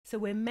So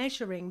we're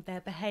measuring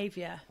their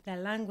behaviour, their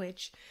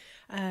language,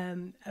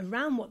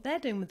 around what they're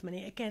doing with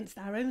money against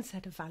our own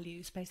set of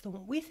values based on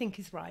what we think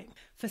is right.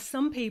 For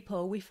some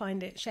people, we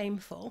find it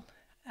shameful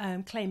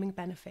claiming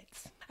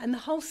benefits. And the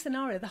whole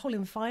scenario, the whole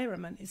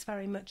environment is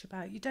very much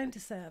about, you don't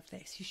deserve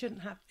this, you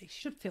shouldn't have this,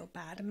 you should feel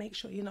bad and make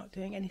sure you're not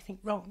doing anything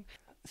wrong.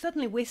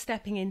 Suddenly we're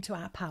stepping into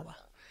our power.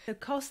 The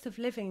cost of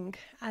living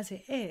as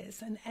it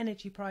is, and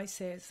energy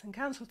prices and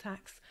council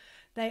tax,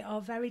 they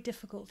are very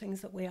difficult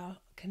things that we are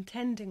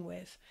contending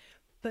with.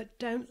 But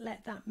don't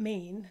let that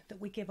mean that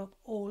we give up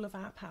all of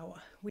our power.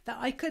 That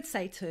I could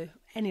say to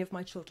any of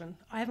my children,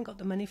 I haven't got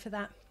the money for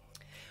that,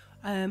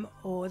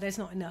 or there's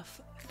not enough.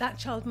 That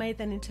child may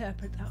then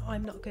interpret that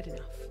I'm not good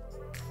enough.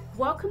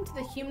 Welcome to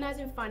the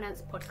Humanising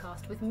Finance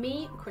Podcast with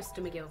me,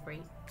 Krystle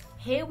McGilvery.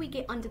 Here we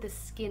get under the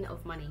skin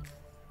of money.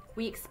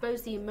 We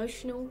expose the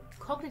emotional,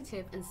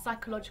 cognitive and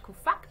psychological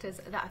factors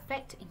that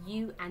affect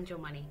you and your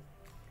money.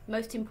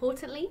 Most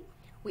importantly,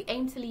 we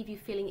aim to leave you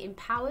feeling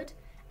empowered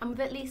and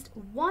with at least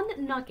one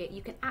nugget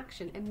you can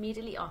action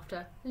immediately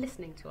after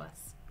listening to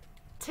us.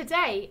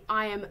 Today,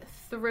 I am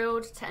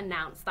thrilled to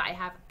announce that I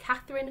have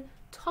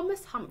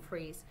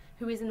Thomas-Humphreys,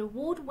 who is an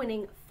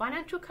award-winning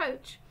financial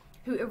coach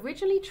who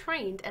originally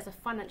trained as a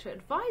financial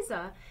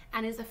advisor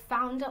and is a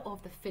founder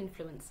of the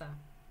Finfluencer.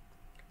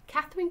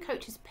 Catherine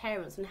coaches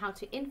parents on how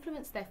to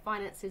influence their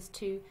finances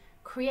to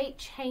create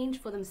change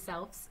for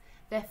themselves,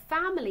 their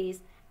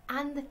families,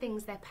 and the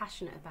things they're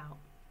passionate about.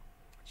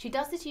 She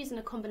does this using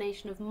a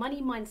combination of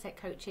money mindset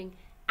coaching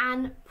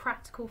and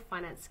practical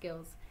finance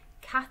skills.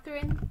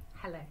 Catherine,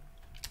 hello.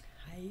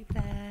 Hi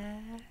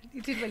there.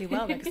 You did really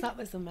well because that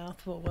was a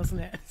mouthful,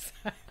 wasn't it?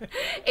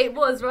 It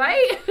was,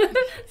 right?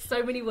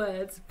 So many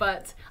words,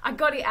 but I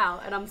got it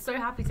out and I'm so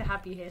happy to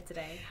have you here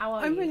today. How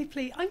are you? I'm really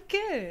pleased. I'm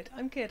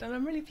good, and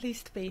I'm really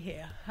pleased to be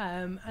here.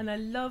 And I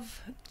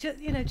love,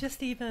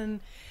 just even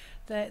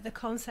the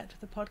concept of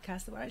the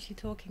podcast that we're actually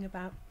talking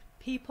about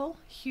people,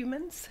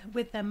 humans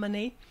with their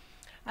money,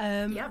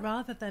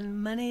 rather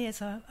than money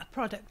as a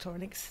product or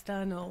an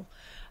external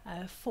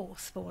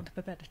force, for want of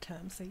a better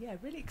term. So yeah,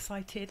 really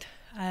excited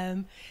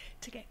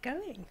to get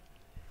going.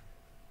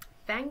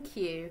 Thank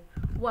you.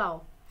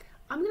 Well,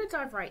 I'm going to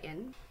dive right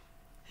in.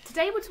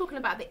 Today we're talking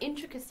about the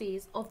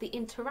intricacies of the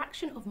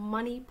interaction of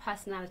money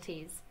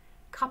personalities,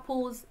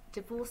 couples,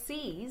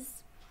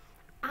 divorcees,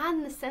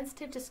 and the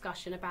sensitive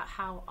discussion about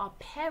how our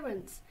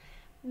parents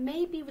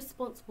may be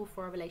responsible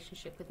for our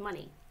relationship with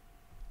money.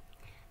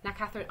 Now,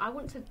 Catherine, I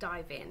want to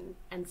dive in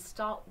and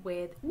start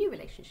with new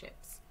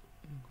relationships.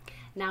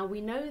 Now,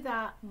 we know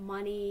that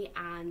money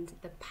and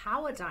the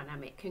power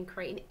dynamic can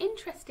create an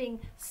interesting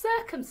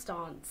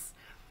circumstance.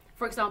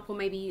 For example,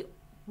 maybe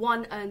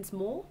one earns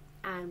more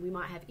and we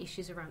might have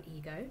issues around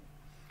ego,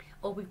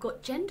 or we've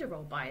got gender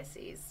role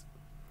biases.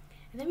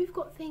 And then we've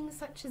got things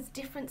such as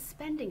different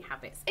spending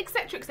habits,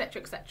 etc.,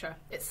 etc., etc.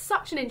 It's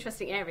such an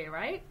interesting area,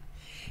 right?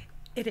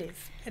 It is.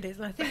 And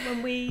I think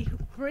when we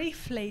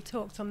briefly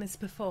talked on this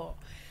before,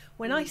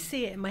 when I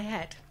see it in my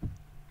head,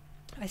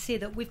 I see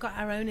that we've got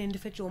our own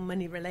individual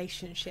money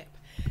relationship.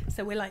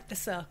 So we're like the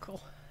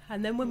circle.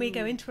 And then when we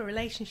go into a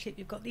relationship,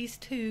 you've got these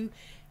two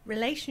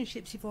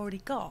relationships you've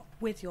already got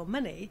with your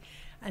money.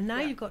 And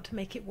now you've got to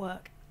make it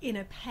work in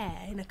a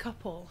pair, in a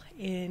couple,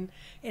 in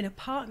a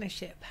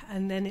partnership.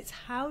 And then it's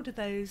how do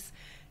those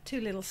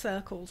two little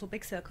circles or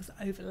big circles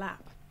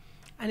overlap?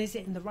 And is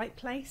it in the right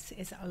place?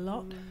 Is it a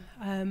lot?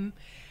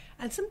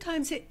 And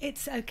sometimes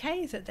it's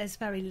okay that there's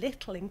very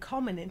little in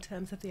common in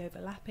terms of the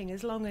overlapping,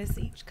 as long as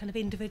each kind of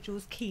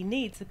individual's key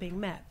needs are being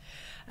met.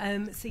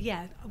 So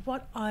yeah,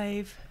 what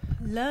I've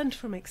learned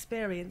from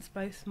experience,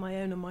 both my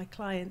own and my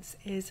clients,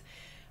 is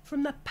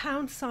from the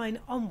pound sign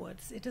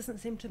onwards, it doesn't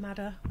seem to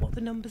matter what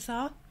the numbers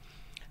are.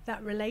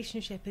 That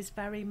relationship is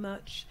very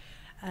much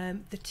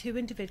the two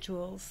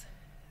individuals,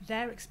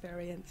 their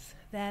experience,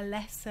 their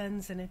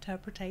lessons and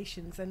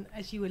interpretations, and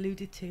as you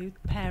alluded to,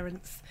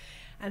 parents,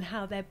 and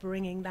how they're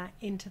bringing that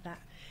into that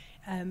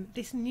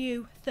this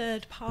new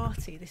third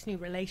party, this new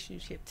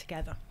relationship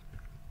together.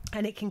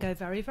 And it can go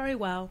very, very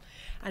well,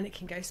 and it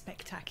can go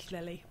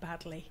spectacularly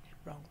badly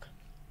wrong.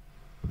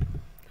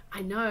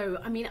 I know.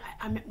 I mean,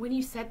 when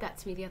you said that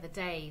to me the other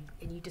day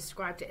and you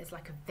described it as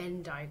like a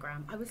Venn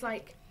diagram, I was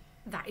like,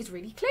 that is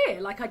really clear.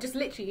 Like, I just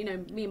literally,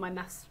 me and my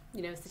maths,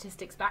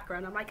 statistics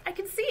background, I'm like, I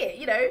can see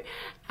it,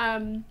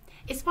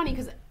 It's funny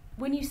because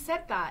when you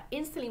said that,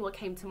 instantly what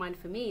came to mind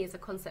for me is a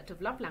concept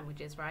of love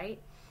languages,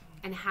 right?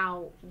 And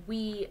how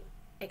we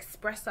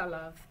express our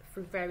love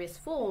through various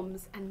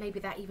forms, and maybe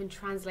that even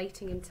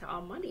translating into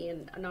our money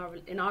and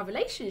in our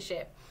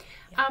relationship.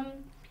 Yeah.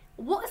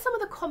 What are some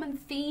of the common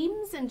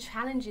themes and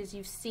challenges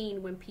you've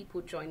seen when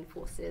people join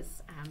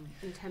forces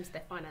in terms of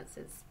their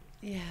finances?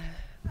 Yeah.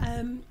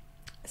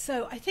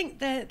 So I think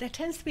there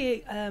tends to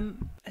be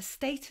a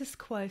status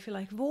quo, if you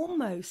like, of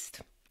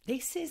almost,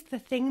 this is the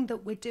thing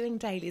that we're doing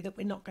daily that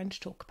we're not going to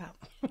talk about.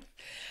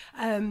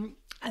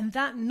 And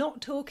that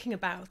not talking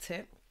about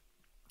it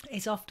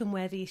is often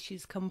where the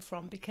issues come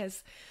from,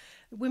 because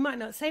we might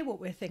not say what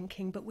we're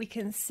thinking, but we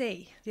can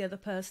see the other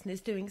person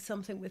is doing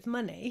something with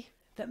money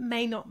that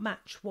may not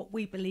match what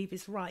we believe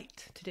is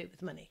right to do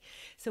with money.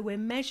 So we're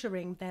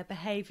measuring their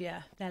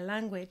behaviour, their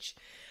language,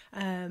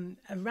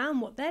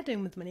 around what they're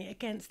doing with money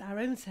against our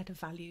own set of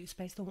values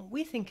based on what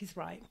we think is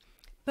right.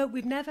 But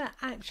we've never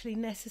actually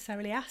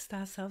necessarily asked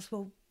ourselves,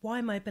 well, why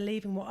am I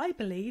believing what I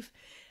believe?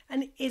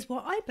 And is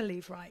what I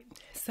believe right?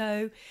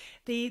 So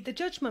the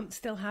judgment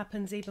still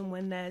happens even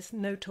when there's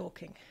no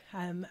talking.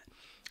 And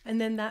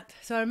then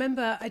so I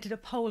remember I did a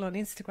poll on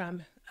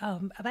Instagram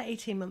about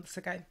 18 months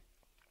ago.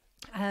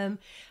 And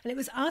it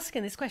was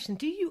asking this question,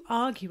 do you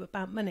argue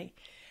about money?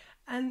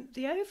 And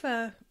the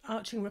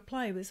overarching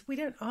reply was, we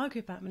don't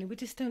argue about money, we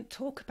just don't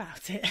talk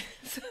about it.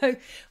 So,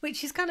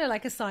 which is kind of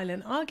like a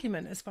silent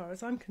argument as far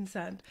as I'm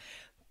concerned.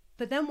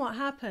 But then what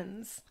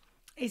happens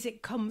is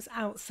it comes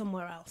out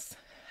somewhere else.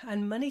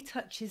 And money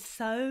touches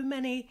so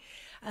many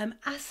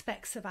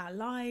aspects of our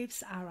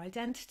lives, our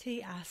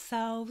identity,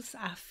 ourselves,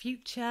 our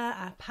future,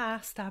 our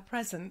past, our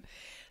present,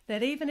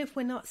 that even if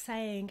we're not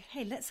saying,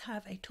 hey, let's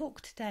have a talk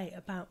today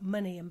about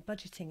money and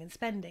budgeting and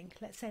spending,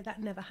 let's say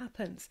that never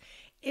happens,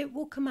 it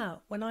will come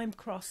out when I'm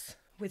cross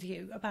with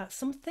you about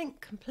something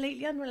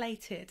completely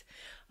unrelated.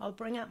 I'll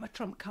bring out my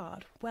trump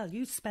card. Well,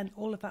 you spent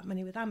all of that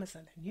money with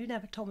Amazon and you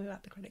never told me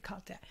about the credit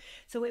card debt.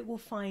 So it will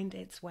find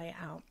its way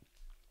out.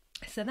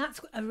 So that's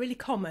a really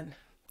common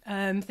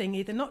thing,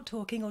 either not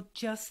talking or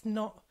just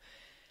not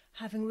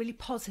having really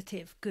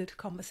positive, good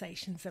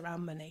conversations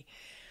around money.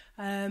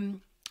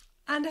 And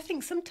I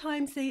think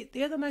sometimes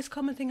the other most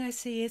common thing I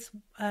see is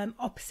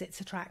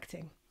opposites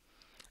attracting.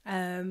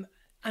 And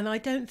I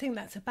don't think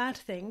that's a bad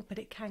thing, but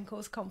it can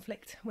cause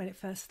conflict when it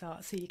first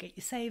starts. So you get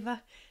your saver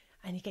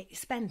and you get your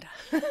spender.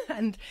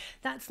 And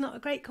that's not a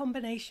great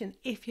combination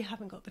if you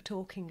haven't got the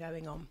talking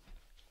going on.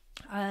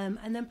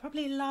 And then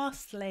probably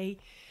lastly,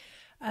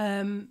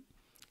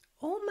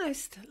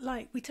 almost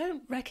like we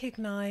don't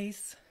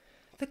recognise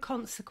the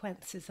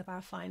consequences of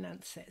our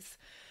finances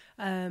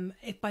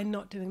if by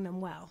not doing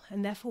them well,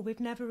 and therefore we've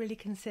never really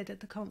considered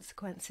the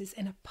consequences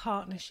in a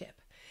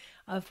partnership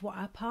of what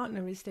our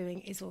partner is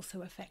doing is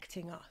also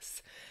affecting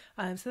us.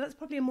 So that's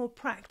probably a more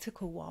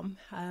practical one,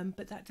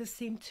 but that does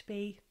seem to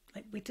be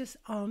like we just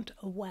aren't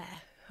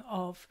aware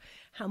of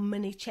how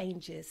money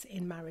changes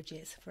in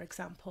marriages, for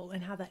example,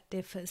 and how that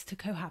differs to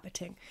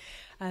cohabiting.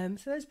 So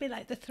those would be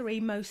like the three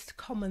most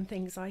common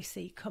things I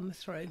see come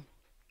through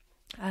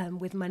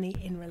with money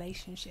in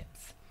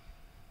relationships.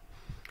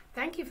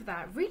 Thank you for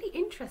that. Really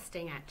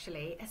interesting,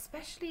 actually,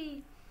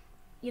 especially,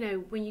 you know,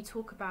 when you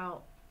talk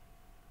about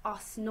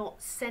us not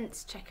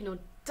sense checking or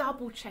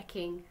double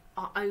checking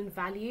our own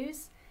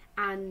values.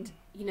 And,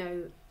 you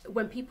know,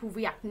 when people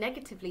react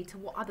negatively to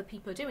what other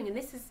people are doing, and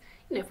this is,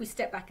 you know, if we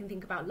step back and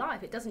think about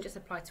life, it doesn't just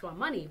apply to our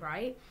money,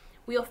 right?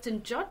 We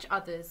often judge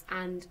others,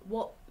 and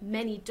what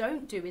many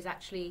don't do is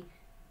actually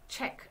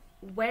check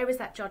where is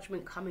that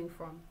judgment coming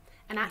from.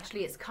 And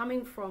actually it's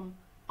coming from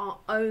our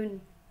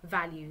own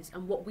values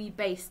and what we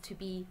base to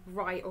be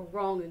right or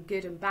wrong and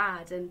good and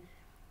bad. And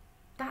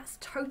that's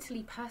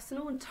totally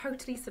personal and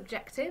totally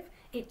subjective.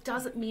 It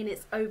doesn't mean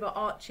it's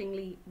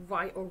overarchingly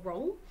right or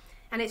wrong.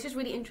 And it's just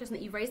really interesting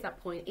that you raised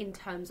that point in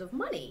terms of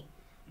money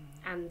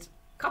and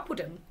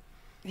coupledom.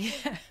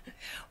 Yeah.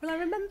 Well, I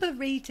remember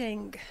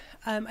reading,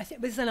 I think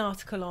it was an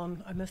article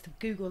on, I must have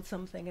Googled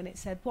something, and it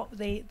said what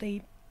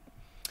it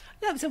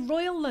was a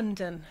Royal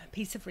London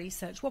piece of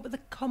research. What were the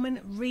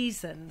common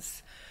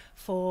reasons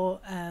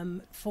for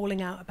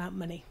falling out about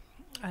money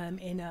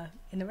in a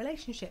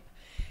relationship?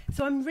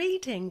 So I'm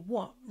reading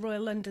what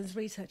Royal London's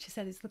researcher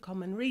said is the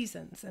common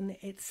reasons, and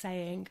it's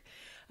saying,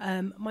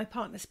 my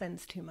partner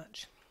spends too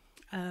much.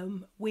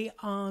 We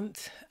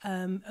aren't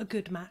a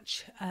good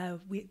match.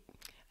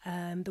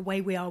 The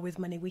way we are with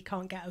money, we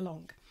can't get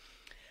along.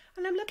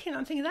 And I'm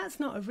thinking that's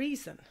not a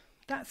reason,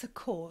 that's a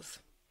cause.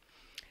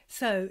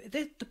 So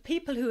the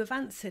people who have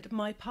answered,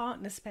 my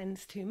partner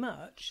spends too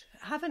much,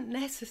 haven't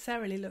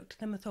necessarily looked at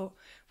them and thought,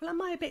 well, am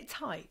I a bit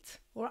tight?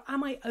 Or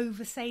am I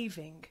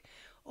over-saving?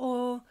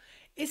 Or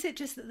is it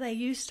just that they're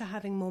used to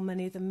having more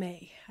money than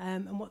me,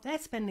 and what they're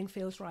spending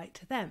feels right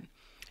to them?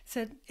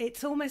 So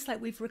it's almost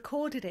like we've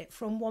recorded it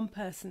from one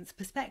person's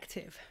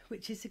perspective,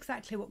 which is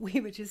exactly what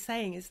we were just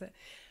saying, is that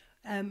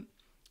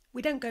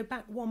we don't go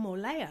back one more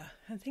layer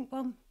and think,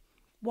 well,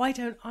 why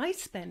don't I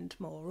spend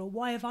more? Or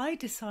why have I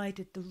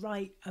decided the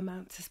right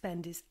amount to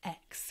spend is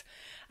X?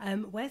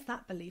 Where's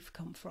that belief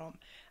come from?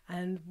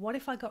 And what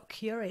if I got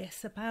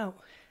curious about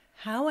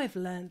how I've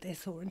learned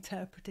this or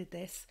interpreted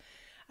this?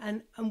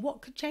 And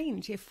what could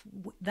change if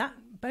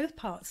both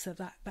parts of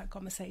that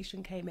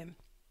conversation came in?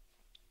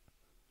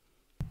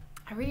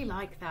 I really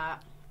like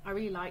that.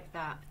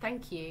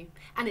 Thank you.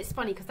 And it's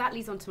funny because that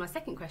leads on to my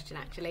second question,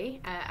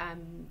 actually,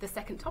 the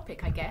second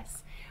topic, I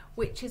guess,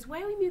 which is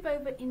where we move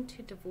over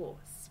into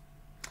divorce.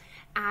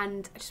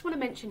 And I just want to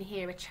mention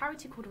here, a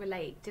charity called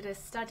Relate did a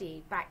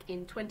study back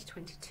in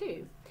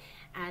 2022.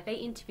 They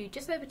interviewed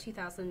just over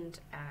 2,000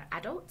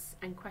 adults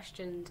and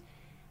questioned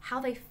how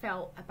they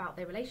felt about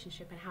their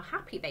relationship and how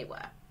happy they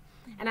were.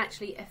 And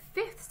actually a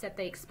fifth said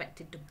they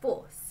expected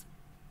divorce.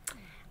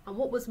 And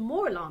what was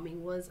more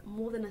alarming was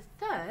more than a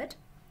third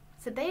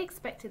So they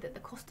expected that the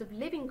cost of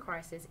living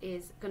crisis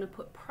is going to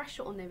put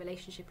pressure on their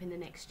relationship in the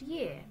next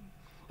year,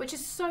 which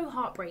is so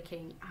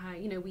heartbreaking.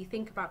 You know, we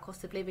think about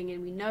cost of living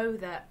and we know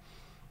that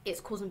it's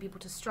causing people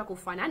to struggle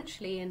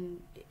financially, and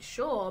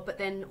sure, but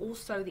then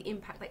also the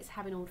impact that it's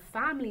having on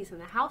families and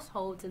their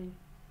households. And,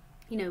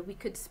 you know, we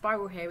could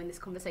spiral here in this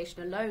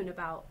conversation alone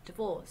about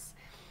divorce.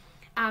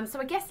 So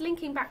I guess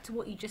linking back to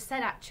what you just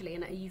said, actually,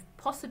 and you've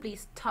possibly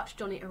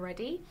touched on it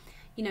already,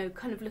 you know,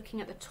 kind of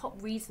looking at the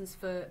top reasons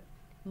for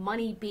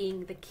money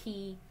being the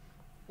key,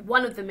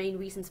 one of the main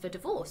reasons for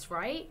divorce,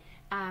 right?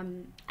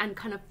 And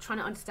kind of trying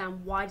to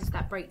understand why does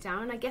that break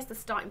down. And I guess the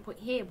starting point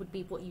here would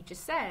be what you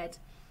just said,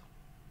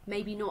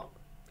 maybe not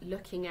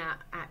looking at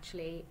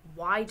actually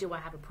why do I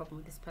have a problem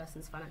with this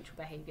person's financial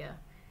behaviour,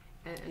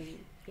 and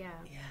yeah.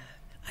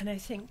 And I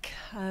think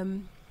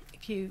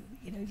if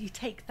you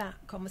take that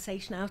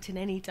conversation out in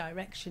any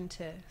direction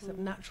to sort of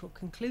natural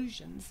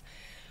conclusions.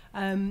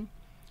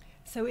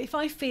 So if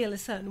I feel a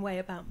certain way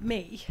about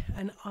me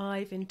and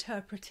I've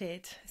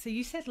interpreted, so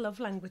you said love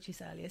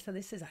languages earlier, so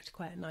this is actually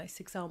quite a nice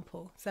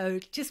example. So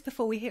just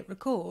before we hit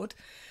record,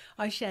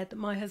 I shared that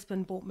my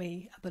husband bought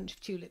me a bunch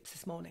of tulips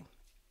this morning.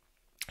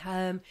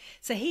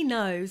 So he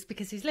knows,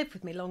 because he's lived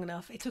with me long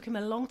enough, it took him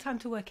a long time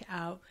to work it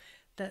out,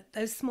 that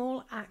those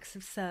small acts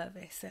of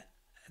service, a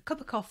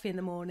cup of coffee in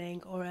the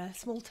morning or a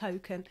small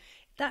token,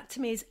 that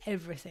to me is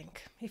everything.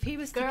 If he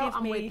was to give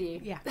I'm me, with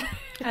you. yeah.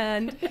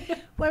 And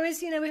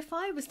whereas, you know, if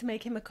I was to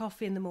make him a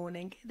coffee in the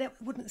morning,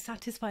 that wouldn't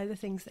satisfy the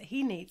things that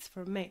he needs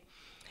from me.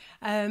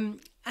 And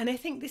I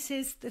think this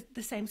is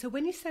the same. So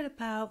when you said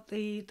about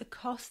the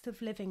cost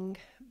of living,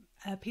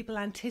 people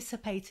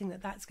anticipating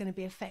that that's going to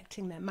be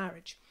affecting their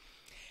marriage,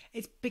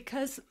 it's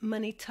because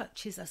money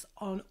touches us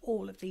on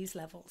all of these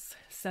levels.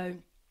 So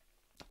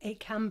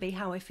it can be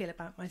how I feel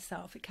about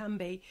myself. It can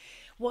be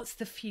what's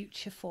the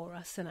future for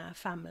us and our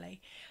family.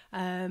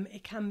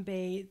 It can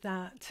be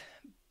that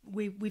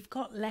we've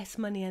got less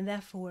money and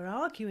therefore we're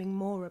arguing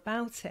more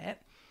about it.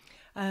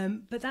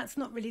 But that's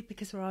not really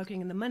because we're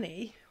arguing the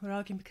money. We're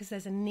arguing because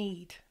there's a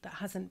need that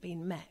hasn't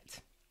been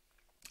met.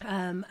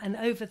 And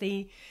over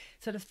the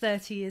sort of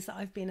 30 years that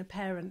I've been a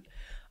parent,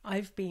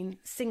 I've been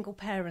single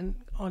parent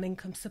on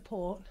income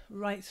support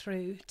right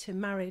through to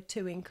married,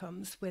 2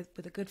 incomes with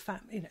a good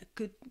family,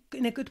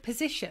 in a good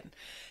position.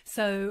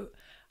 So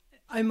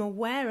I'm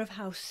aware of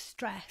how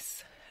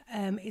stress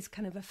is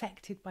kind of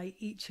affected by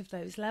each of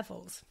those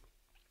levels.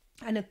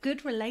 And a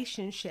good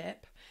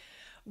relationship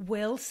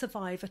will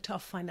survive a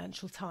tough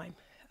financial time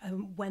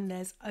when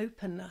there's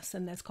openness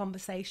and there's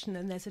conversation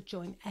and there's a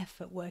joint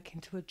effort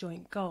working to a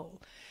joint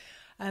goal.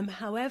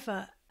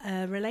 However,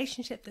 a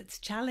relationship that's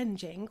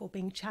challenging or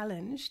being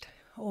challenged,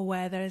 or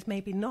where there is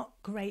maybe not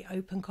great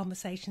open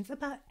conversations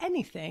about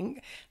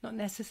anything, not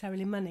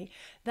necessarily money,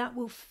 that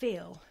will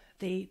feel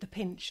the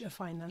pinch of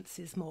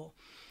finances more.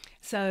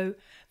 So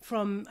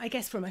from a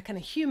kind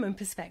of human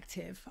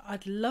perspective,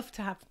 I'd love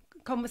to have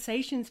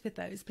conversations with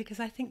those, because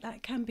I think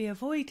that can be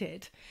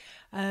avoided.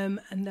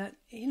 And that,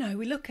 you know,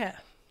 we look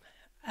at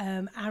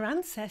our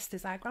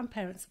ancestors, our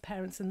grandparents,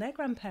 parents and their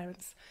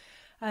grandparents,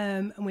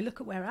 and we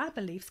look at where our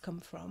beliefs come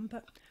from.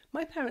 But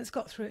my grandparents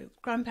got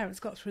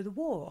through the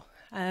war,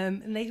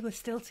 and they were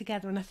still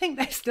together, and I think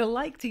they still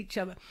liked each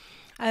other.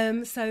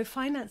 So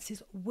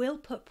finances will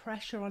put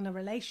pressure on a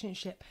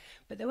relationship,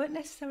 but they won't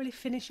necessarily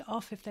finish it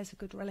off if there's a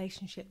good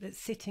relationship that's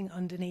sitting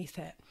underneath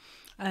it.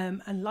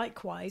 And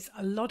likewise,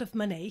 a lot of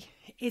money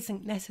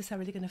isn't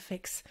necessarily going to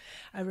fix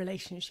a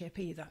relationship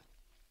either.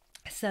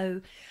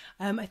 So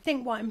I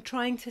think what I'm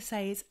trying to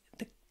say is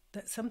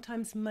that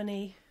sometimes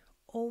money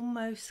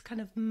almost kind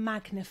of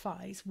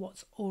magnifies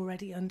what's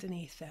already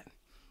underneath it.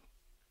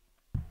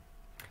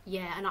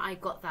 Yeah, and I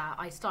got that.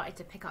 I started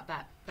to pick up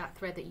that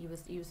thread that you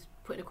was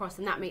putting across,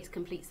 and that makes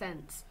complete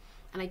sense.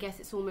 And I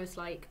guess it's almost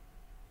like,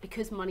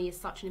 because money is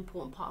such an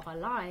important part of our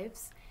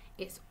lives,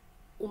 it's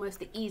almost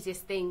the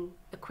easiest thing,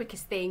 the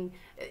quickest thing,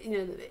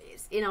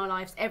 it's in our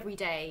lives every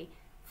day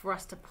for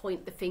us to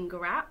point the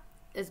finger at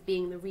as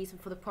being the reason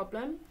for the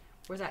problem,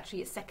 whereas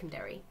actually it's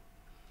secondary.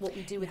 What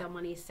we do with our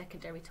money is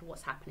secondary to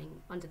what's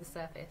happening under the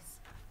surface.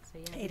 So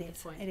yeah, it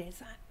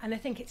is. And I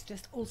think it's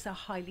just also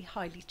highly,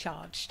 highly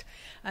charged.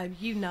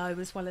 You know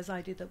as well as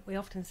I do that we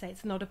often say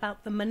it's not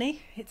about the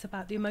money, it's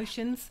about the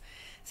emotions.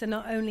 So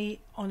not only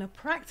on a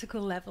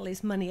practical level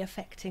is money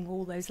affecting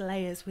all those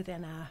layers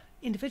within our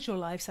individual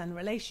lives and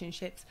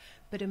relationships,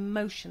 but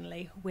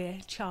emotionally we're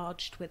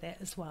charged with it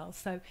as well.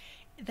 So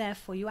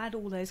therefore you add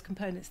all those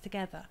components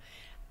together,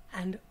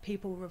 and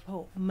people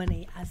report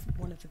money as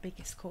one of the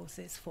biggest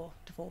causes for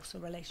divorce or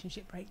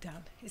relationship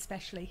breakdown,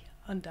 especially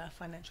under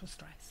financial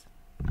stress.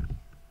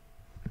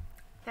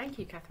 Thank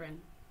you, Catherine.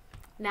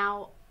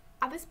 Now,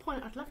 at this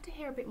point, I'd love to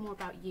hear a bit more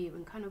about you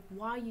and kind of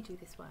why you do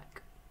this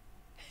work.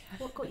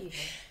 What got you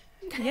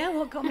here? Yeah,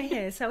 what got me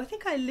here? So I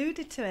think I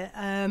alluded to it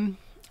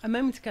a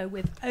moment ago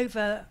with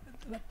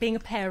being a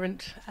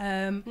parent.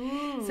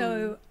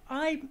 So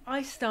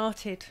I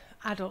started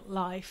adult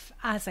life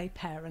as a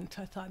parent.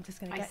 I thought I'm just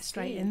going to get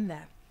straight in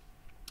there.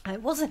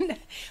 It wasn't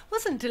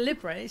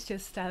deliberate. It's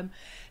just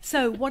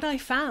so what I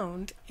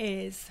found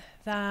is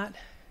that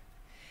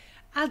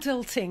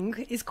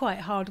adulting is quite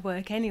hard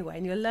work anyway,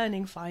 and you're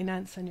learning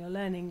finance and you're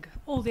learning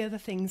all the other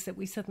things that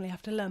we suddenly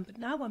have to learn. But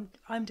now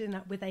I'm doing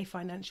that with a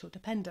financial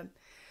dependent,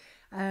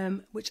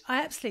 which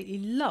I absolutely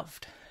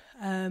loved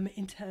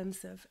in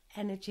terms of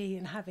energy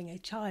and having a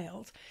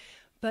child.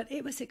 But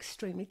it was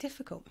extremely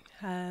difficult.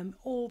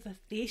 All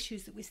the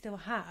issues that we still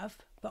have,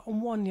 but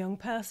on one young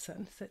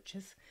person, such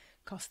as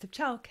cost of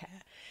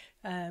childcare,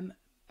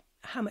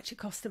 how much it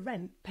costs the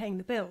rent, paying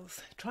the bills,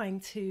 trying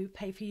to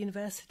pay for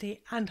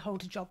university and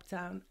hold a job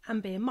down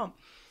and be a mum.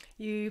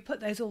 You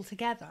put those all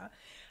together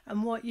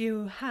and what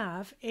you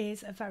have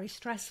is a very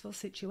stressful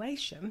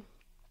situation.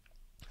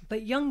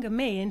 But younger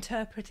me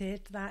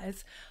interpreted that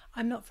as,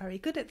 I'm not very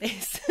good at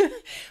this.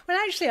 When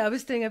actually I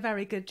was doing a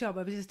very good job.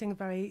 I was just doing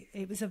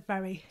it was a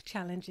very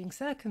challenging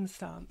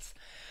circumstance.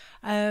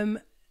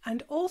 And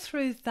all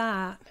through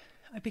that,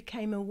 I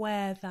became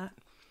aware that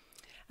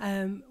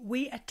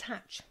we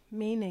attach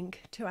meaning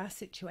to our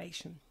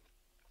situation,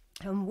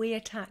 and we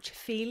attach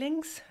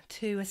feelings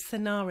to a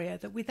scenario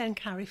that we then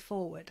carry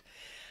forward.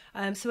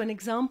 So an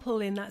example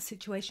in that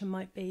situation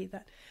might be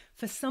that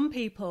for some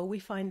people we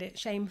find it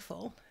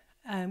shameful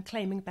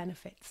claiming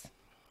benefits.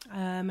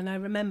 And I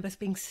remember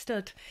being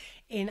stood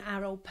in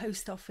our old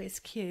post office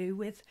queue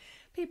with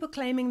people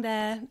claiming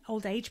their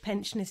old age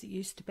pension, as it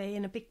used to be,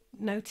 and a big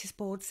notice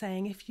board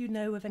saying, if you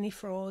know of any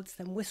frauds,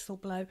 then whistle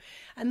blow.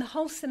 And the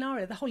whole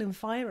scenario, the whole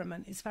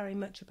environment is very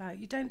much about,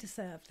 you don't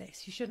deserve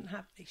this, you shouldn't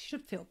have this, you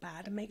should feel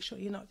bad and make sure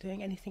you're not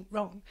doing anything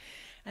wrong.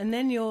 And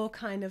then you're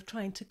kind of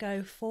trying to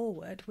go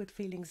forward with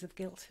feelings of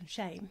guilt and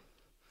shame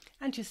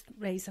and just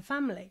raise a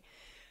family.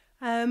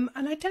 And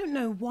I don't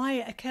know why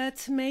it occurred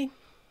to me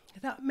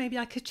that maybe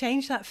I could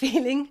change that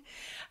feeling.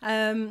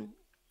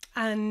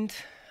 And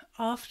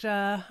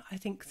after, I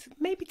think,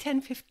 maybe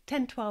 10,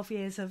 12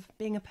 years of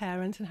being a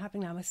parent and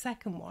having now a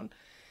second one,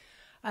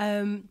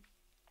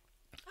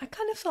 I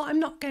kind of thought, I'm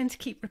not going to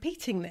keep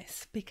repeating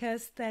this,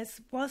 because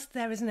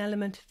there is an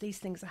element of these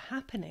things are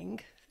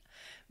happening.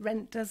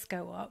 Rent does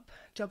go up,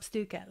 jobs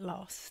do get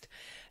lost.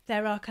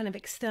 There are kind of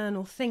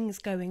external things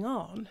going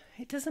on.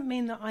 It doesn't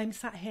mean that I'm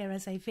sat here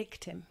as a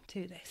victim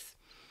to this.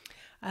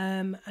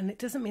 And it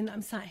doesn't mean that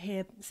I'm sat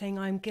here saying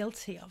I'm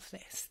guilty of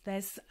this.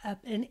 There's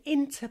an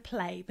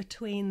interplay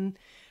between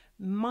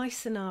my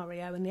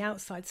scenario and the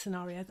outside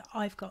scenario that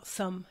I've got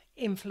some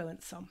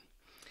influence on.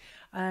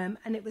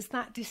 And it was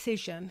that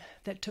decision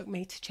that took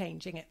me to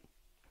changing it.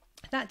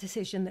 That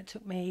decision that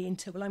took me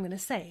into, well, I'm going to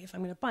save, I'm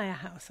going to buy a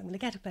house, I'm going to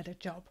get a better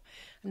job,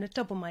 I'm going to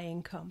double my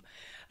income.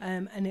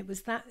 And it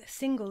was that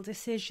single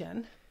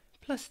decision,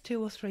 plus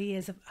 2 or 3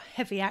 years of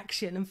heavy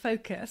action and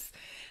focus,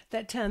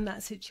 that turned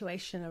that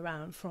situation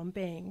around from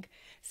being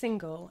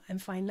single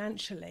and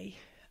financially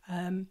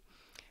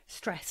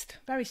stressed,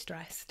 very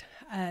stressed,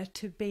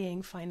 to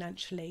being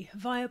financially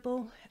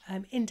viable,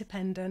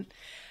 independent.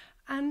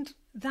 And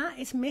that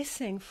is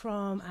missing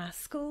from our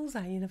schools,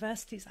 our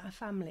universities, our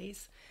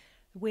families.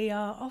 We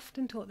are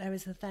often taught there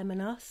is a them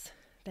and us,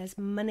 there's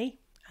money,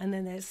 and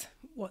then there's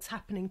what's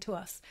happening to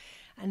us.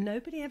 And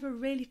nobody ever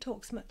really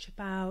talks much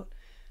about,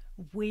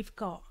 we've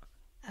got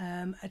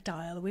a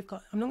dial, we've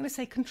got, I'm not going to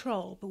say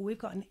control, but we've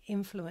got an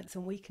influence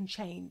and we can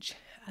change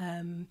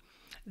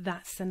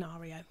that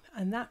scenario.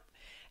 And that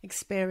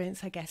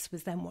experience, I guess,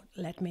 was then what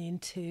led me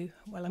into,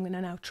 well, I'm going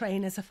to now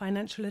train as a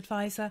financial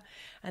advisor,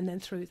 and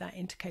then through that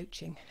into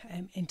coaching,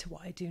 into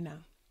what I do now.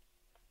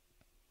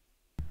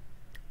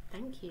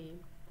 Thank you.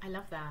 I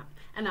love that.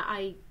 And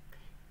I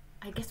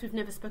guess we've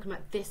never spoken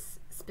about this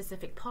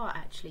specific part,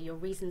 actually, your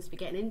reasons for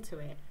getting into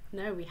it.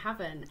 No, we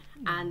haven't.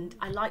 And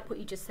I like what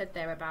you just said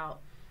there about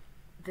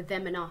the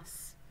them and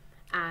us.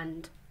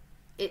 And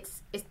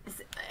it's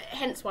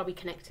hence why we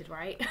connected,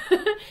 right?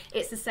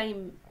 It's the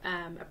same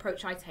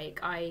approach I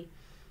take.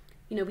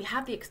 We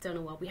have the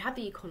external world, we have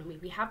the economy,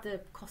 we have the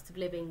cost of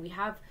living, we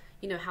have,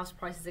 house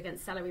prices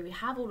against salary, we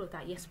have all of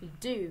that. Yes, we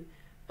do.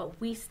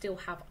 But we still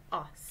have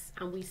us,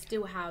 and we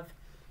still have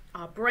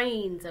our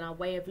brains and our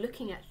way of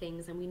looking at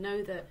things, and we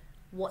know that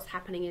what's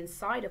happening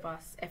inside of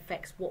us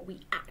affects what we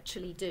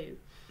actually do.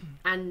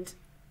 And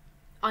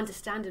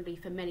understandably,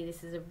 for many,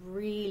 this is a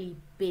really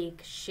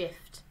big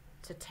shift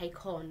to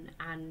take on,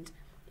 and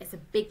it's a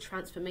big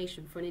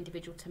transformation for an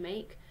individual to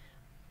make,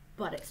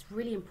 but it's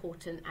really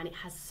important, and it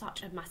has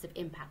such a massive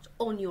impact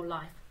on your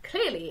life,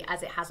 clearly,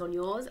 as it has on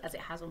yours, as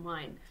it has on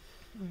mine.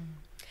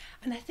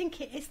 And I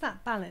think it is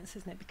that balance,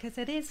 isn't it? Because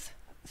it is,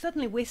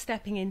 suddenly we're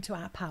stepping into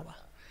our power.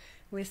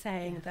 We're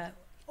saying that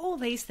all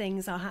these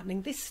things are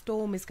happening, this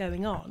storm is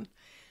going on,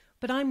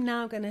 but I'm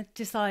now going to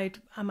decide,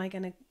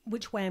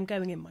 which way I'm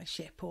going in my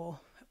ship, or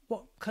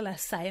what colour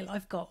sail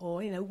I've got,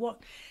 or, what,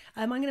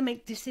 I'm going to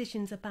make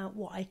decisions about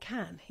what I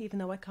can, even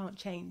though I can't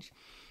change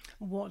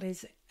what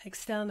is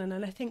external.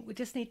 And I think we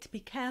just need to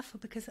be careful,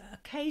 because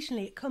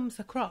occasionally it comes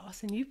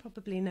across, and you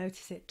probably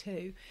notice it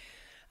too,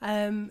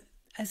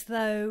 as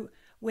though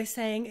we're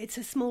saying it's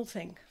a small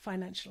thing,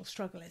 financial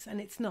struggle is, and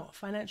it's not.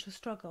 Financial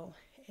struggle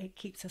it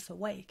keeps us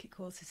awake, it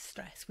causes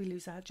stress, we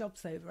lose our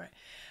jobs over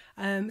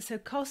it. So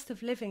cost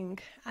of living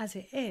as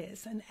it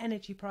is, and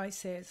energy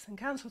prices and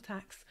council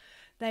tax,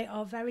 they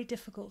are very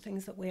difficult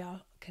things that we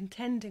are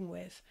contending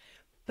with.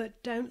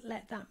 But don't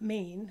let that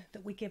mean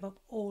that we give up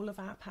all of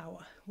our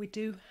power. We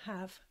do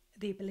have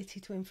the ability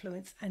to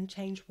influence and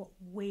change what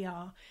we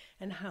are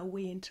and how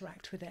we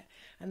interact with it.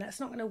 And that's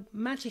not going to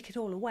magic it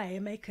all away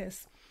and make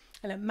us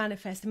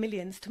manifest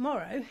millions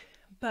tomorrow,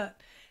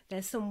 but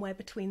there's somewhere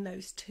between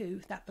those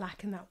two, that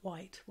black and that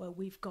white, where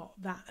we've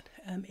got that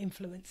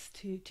influence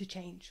to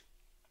change.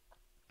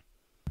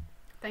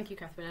 Thank you,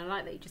 Catherine. I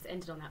like that you just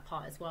ended on that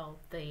part as well.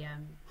 The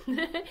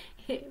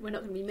we're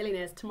not going to be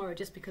millionaires tomorrow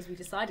just because we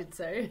decided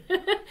so,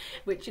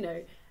 which, you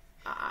know,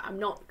 I'm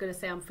not going to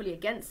say I'm fully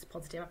against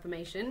positive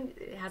affirmation.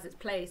 It has its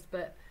place,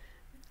 but,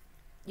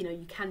 you know,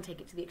 you can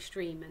take it to the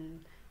extreme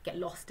and get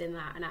lost in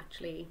that, and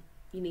actually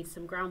you need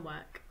some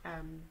groundwork.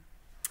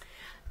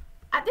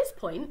 At this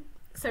point,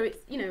 so it's,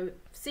 you know,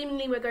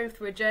 seemingly we're going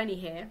through a journey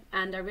here,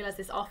 and I realised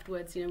this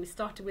afterwards. You know, we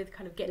started with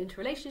kind of getting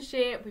into a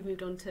relationship, we've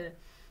moved on to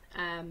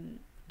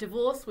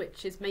divorce,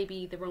 which is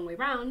maybe the wrong way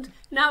round.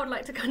 Now I'd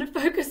like to kind of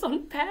focus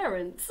on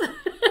parents.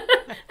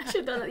 I should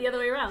have done it the other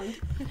way around,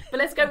 but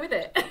let's go with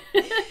it.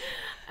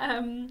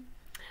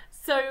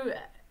 So,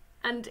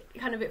 and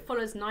kind of it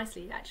follows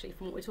nicely actually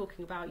from what we're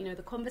talking about. You know,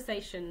 the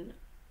conversation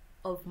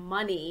of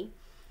money,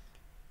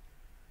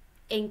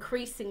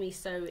 increasingly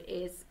so,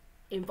 is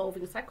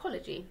involving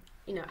psychology,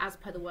 you know, as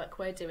per the work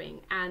we're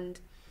doing. And,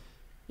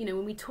 you know,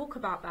 when we talk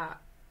about that,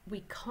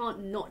 we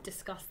can't not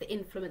discuss the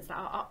influence that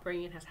our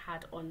upbringing has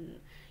had on,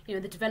 you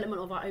know, the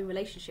development of our own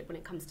relationship when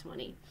it comes to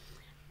money.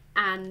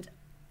 And,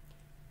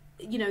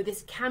 you know,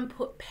 this can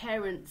put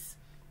parents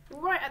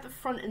right at the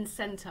front and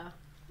centre,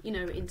 you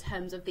know, in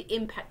terms of the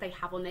impact they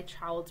have on their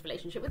child's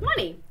relationship with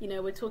money. You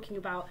know, we're talking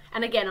about,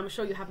 and again, I'm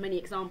sure you have many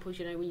examples,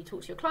 you know, when you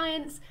talk to your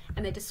clients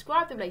and they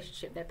describe the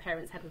relationship their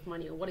parents had with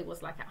money or what it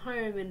was like at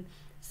home, and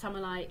some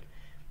are like,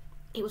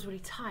 it was really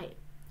tight,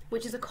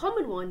 which is a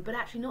common one, but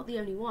actually not the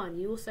only one.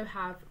 You also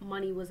have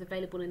money was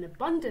available in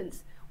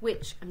abundance,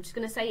 which I'm just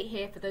going to say it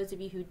here for those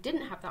of you who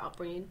didn't have that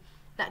upbringing,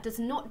 that does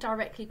not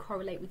directly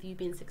correlate with you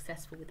being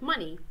successful with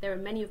money. There are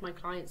many of my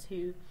clients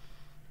whose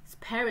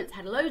parents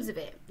had loads of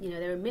it. You know,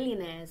 they were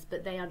millionaires,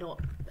 but they are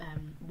not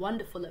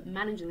wonderful at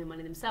managing their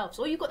money themselves.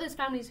 Or you've got those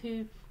families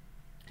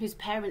whose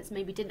parents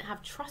maybe didn't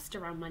have trust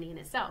around money in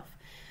itself.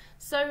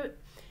 So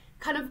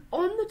kind of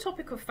on the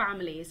topic of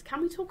families,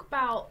 can we talk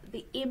about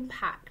the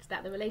impact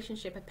that the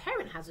relationship a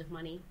parent has with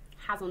money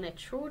has on their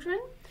children?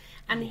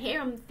 And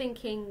here I'm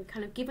thinking,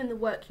 kind of given the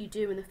work you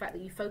do and the fact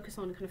that you focus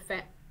on kind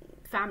of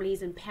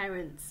families and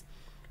parents,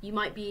 you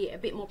might be a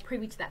bit more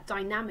privy to that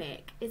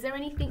dynamic. Is there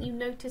anything you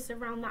notice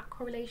around that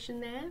correlation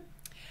there?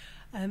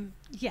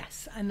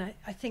 Yes, and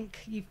I think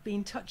you've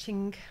been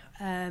touching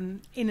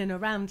in and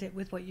around it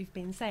with what you've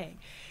been saying.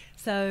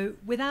 So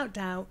without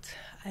doubt,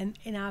 and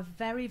in our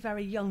very,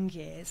 very young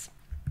years,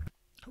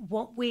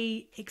 what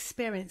we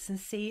experience and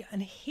see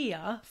and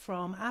hear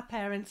from our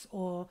parents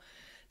or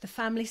the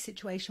family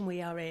situation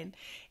we are in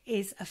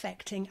is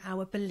affecting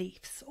our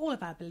beliefs, all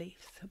of our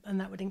beliefs, and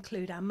that would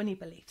include our money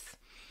beliefs.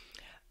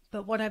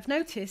 But what I've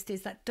noticed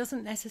is that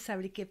doesn't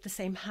necessarily give the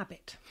same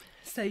habit.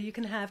 So you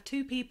can have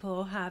two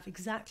people have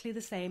exactly the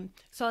same.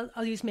 So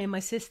I'll use me and my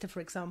sister, for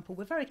example.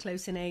 We're very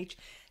close in age,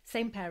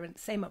 same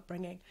parents, same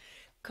upbringing,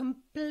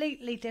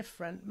 completely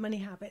different money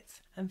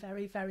habits and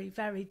very, very,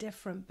 very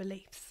different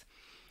beliefs.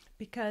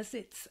 Because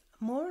it's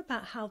more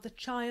about how the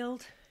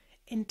child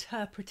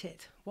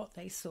interpreted what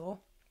they saw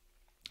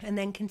and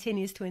then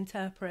continues to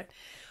interpret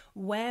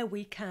where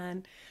we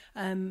can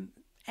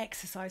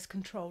exercise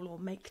control or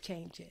make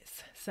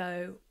changes.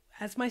 So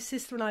as my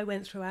sister and I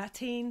went through our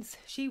teens,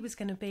 she was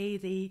going to be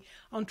the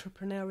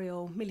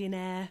entrepreneurial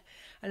millionaire.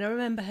 And I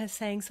remember her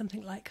saying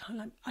something like,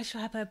 I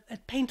shall have a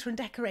painter and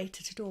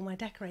decorator to do all my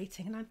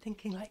decorating. And I'm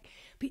thinking like,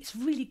 but it's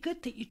really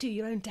good that you do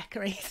your own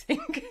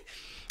decorating.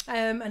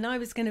 And I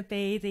was going to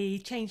be the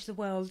change the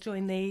world,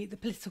 join the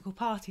political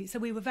party. So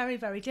we were very,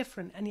 very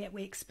different. And yet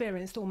we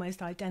experienced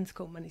almost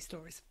identical money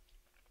stories.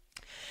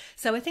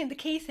 So I think the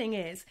key thing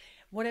is,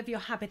 whatever your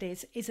habit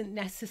is, isn't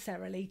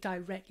necessarily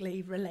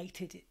directly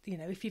related. You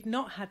know, if you've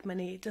not had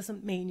money, it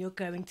doesn't mean you're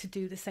going to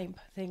do the same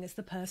thing as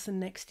the person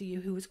next to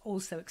you who has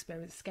also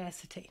experienced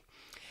scarcity.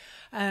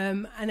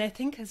 And I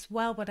think as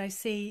well, what I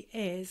see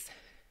is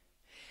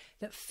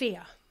that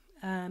fear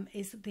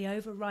is the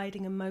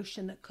overriding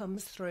emotion that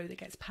comes through, that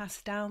gets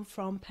passed down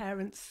from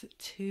parents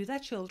to their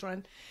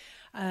children,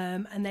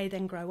 and they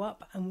then grow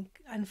up and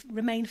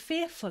remain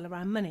fearful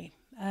around money.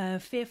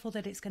 Fearful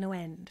that it's going to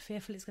end,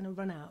 fearful it's going to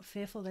run out,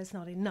 fearful there's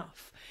not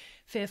enough,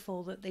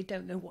 fearful that they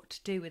don't know what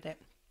to do with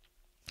it.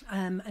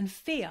 And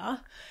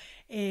fear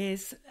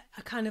is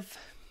a kind of,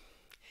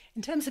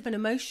 in terms of an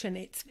emotion,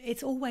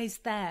 it's always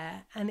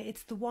there, and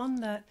it's the one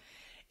that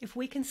if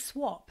we can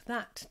swap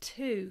that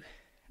to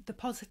the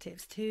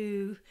positives,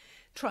 to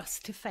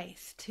trust, to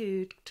faith,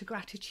 to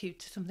gratitude,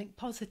 to something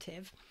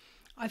positive,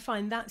 I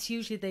find that's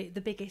usually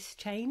the biggest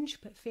change,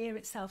 but fear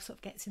itself sort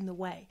of gets in the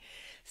way.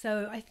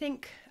 So I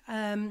think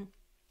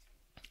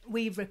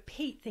we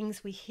repeat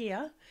things we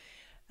hear.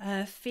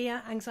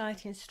 Fear,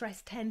 anxiety and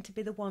stress tend to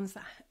be the ones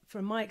that,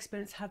 from my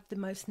experience, have the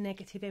most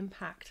negative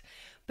impact.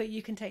 But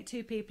you can take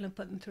two people and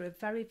put them through a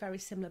very, very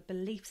similar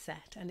belief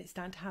set, and it's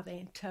down to how they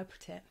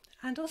interpret it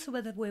and also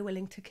whether we're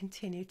willing to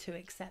continue to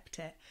accept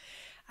it.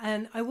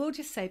 And I will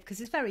just say, because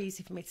it's very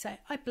easy for me to say,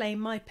 I blame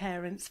my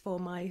parents for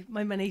my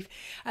money.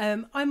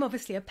 I'm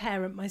obviously a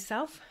parent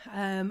myself,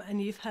 and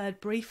you've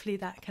heard briefly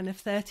that kind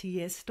of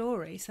 30-year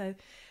story. So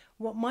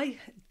what my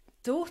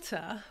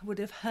daughter would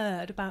have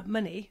heard about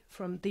money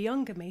from the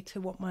younger me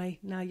to what my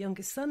now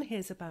youngest son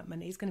hears about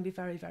money is going to be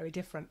very, very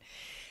different.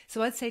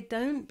 So I'd say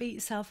don't beat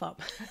yourself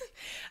up.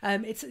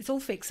 It's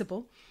all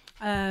fixable.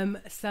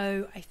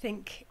 So I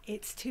think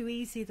it's too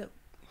easy that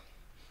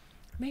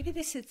maybe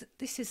this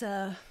is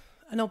a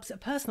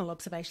personal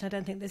observation. I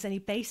don't think there's any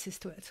basis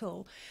to it at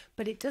all,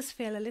 but it does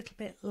feel a little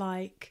bit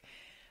like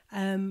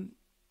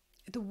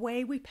the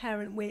way we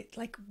parent,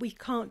 we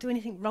can't do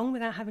anything wrong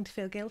without having to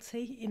feel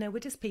guilty. You know, we're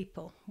just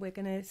people. We're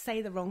going to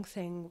say the wrong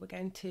thing. We're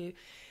going to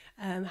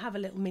have a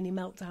little mini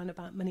meltdown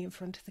about money in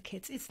front of the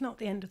kids. It's not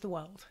the end of the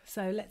world.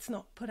 So let's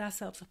not put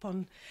ourselves up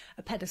on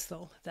a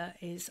pedestal that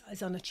is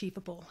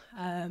unachievable.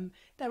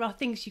 There are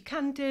things you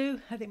can do.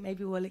 I think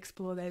maybe we'll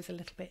explore those a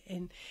little bit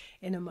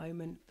in a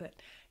moment. But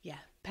yeah,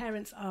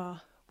 parents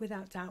are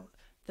without doubt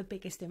the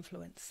biggest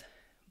influence,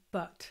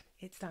 but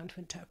it's down to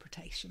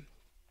interpretation.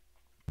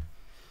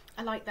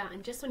 I like that.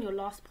 And just on your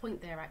last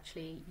point there,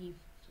 actually, you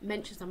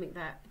mentioned something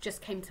that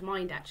just came to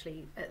mind,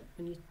 actually,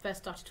 when you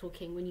first started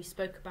talking, when you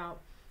spoke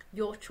about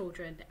your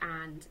children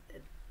and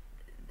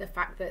the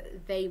fact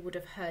that they would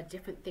have heard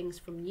different things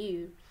from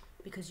you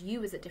because you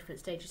was at different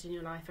stages in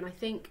your life. And I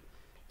think,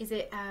 is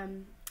it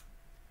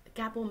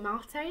Gabor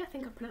Mate? I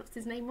think I pronounced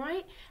his name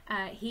right.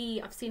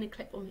 I've seen a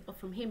clip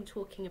from him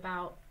talking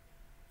about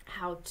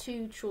how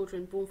two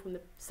children born from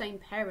the same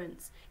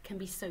parents can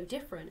be so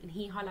different. And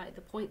he highlighted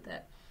the point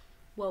that,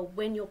 well,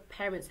 when your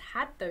parents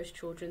had those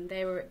children,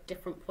 they were at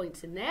different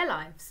points in their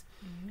lives,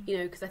 you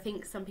know, because I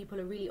think some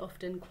people are really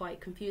often quite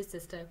confused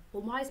as to,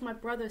 well, why is my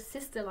brother or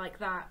sister like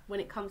that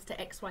when it comes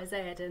to X, Y, Z?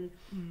 And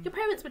your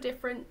parents were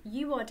different,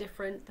 you are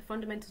different, the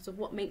fundamentals of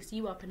what makes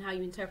you up and how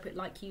you interpret,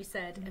 like you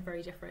said, are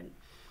very different.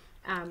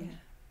 And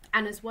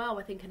as well,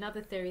 I think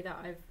another theory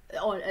that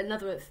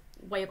another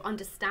way of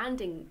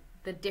understanding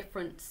the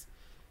difference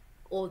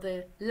or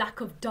the lack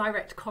of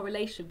direct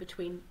correlation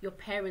between your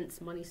parents'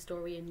 money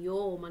story and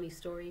your money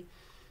story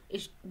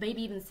is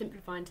maybe even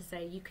simplifying to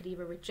say you could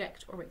either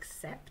reject or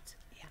accept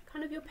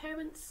kind of your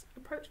parents'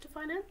 approach to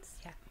finance.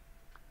 Yeah.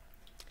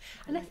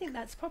 And I think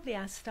that's probably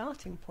our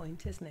starting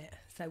point, isn't it?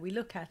 So we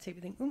look at it,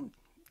 we think,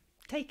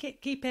 take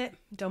it, keep it,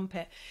 dump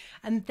it.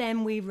 And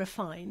then we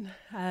refine.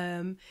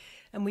 And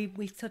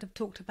we sort of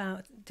talked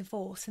about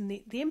divorce and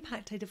the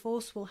impact a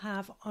divorce will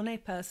have on a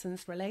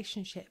person's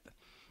relationship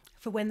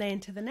for when they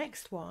enter the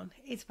next one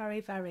is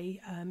very,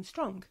 very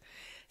strong.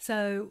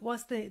 So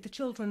whilst the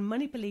children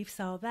money beliefs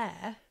are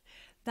there,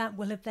 that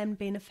will have then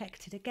been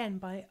affected again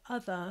by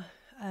other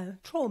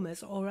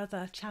traumas or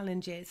other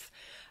challenges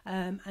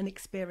and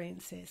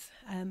experiences.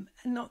 And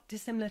not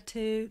dissimilar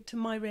to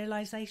my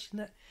realisation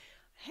that,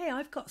 hey,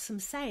 I've got some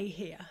say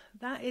here.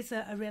 That is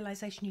a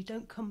realisation you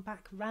don't come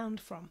back round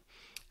from.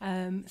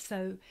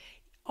 So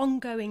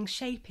ongoing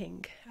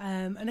shaping,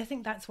 and I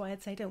think that's why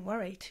I'd say don't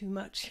worry too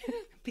much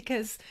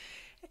because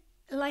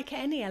like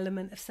any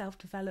element of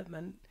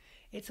self-development,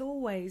 it's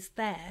always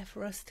there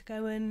for us to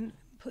go and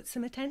put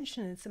some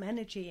attention and some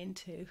energy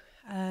into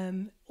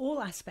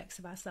all aspects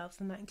of ourselves,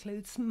 and that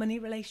includes money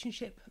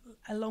relationship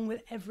along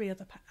with every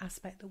other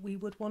aspect that we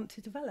would want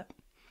to develop.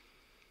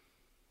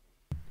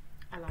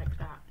 I like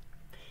that.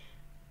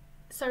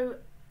 So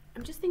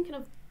I'm just thinking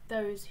of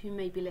those who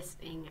may be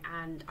listening,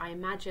 and I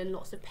imagine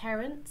lots of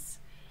parents,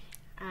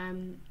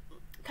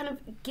 kind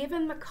of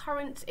given the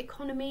current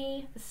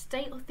economy, the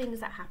state of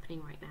things that are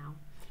happening right now,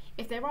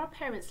 if there are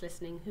parents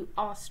listening who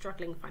are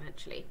struggling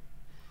financially,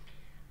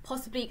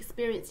 possibly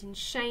experiencing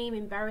shame,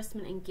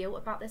 embarrassment and guilt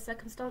about their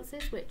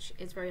circumstances, which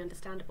is very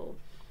understandable,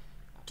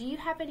 do you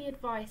have any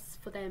advice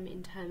for them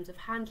in terms of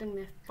handling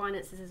their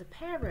finances as a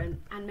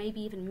parent and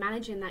maybe even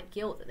managing that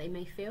guilt that they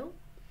may feel?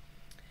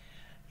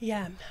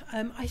 Yeah,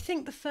 I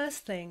think the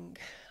first thing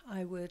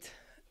I would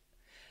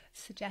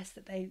suggest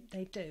that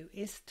they do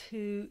is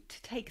to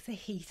take the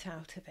heat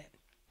out of it.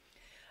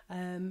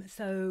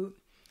 So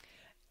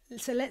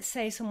let's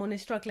say someone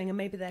is struggling and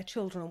maybe their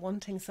children are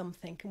wanting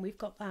something, and we've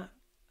got that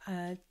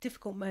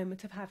difficult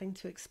moment of having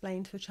to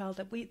explain to a child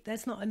that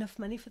there's not enough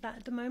money for that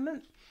at the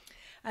moment.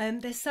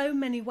 There's so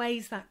many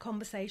ways that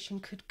conversation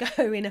could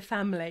go in a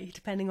family,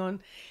 depending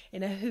on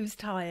who's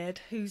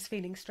tired, who's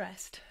feeling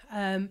stressed.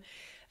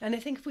 And I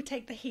think if we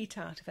take the heat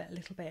out of it a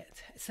little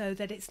bit, so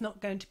that it's not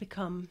going to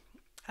become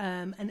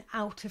an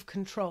out of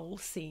control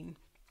scene,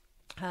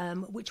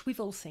 which we've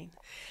all seen.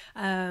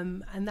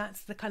 And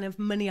that's the kind of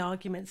money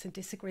arguments and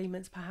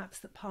disagreements perhaps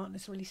that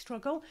partners really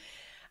struggle.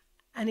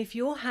 And if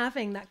you're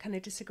having that kind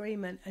of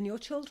disagreement and your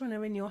children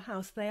are in your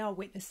house, they are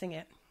witnessing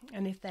it.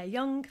 And if they're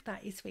young,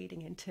 that is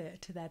feeding into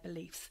their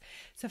beliefs.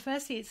 So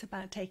firstly, it's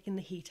about taking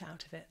the heat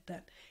out of it,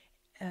 that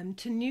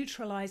to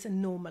neutralise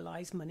and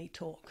normalise money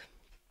talk.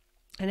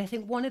 And I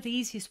think one of the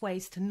easiest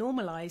ways to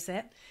normalise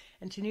it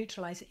and to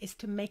neutralise it is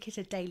to make it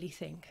a daily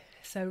thing.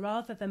 So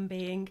rather than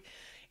being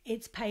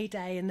it's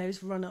payday and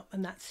those run up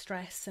and that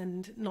stress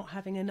and not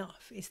having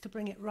enough, is to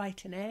bring it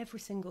right in every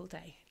single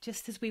day,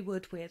 just as we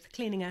would with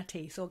cleaning our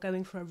teeth or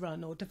going for a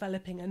run or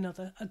developing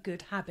a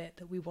good habit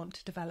that we want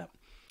to develop.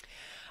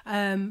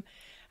 And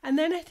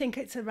then I think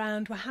it's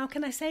around, well, how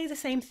can I say the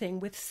same thing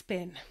with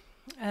spin,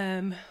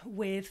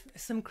 with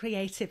some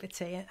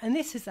creativity? And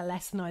this is a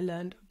lesson I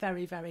learned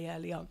very, very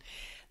early on,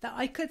 that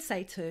I could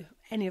say to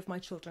any of my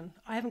children,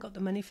 I haven't got the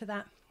money for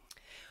that,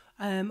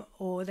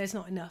 or there's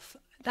not enough.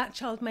 That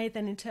child may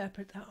then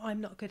interpret that I'm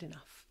not good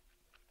enough.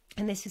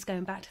 And this is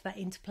going back to that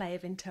interplay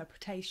of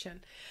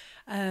interpretation.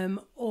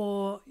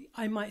 Or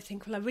I might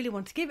think, well, I really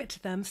want to give it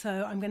to them,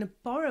 so I'm going to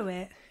borrow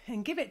it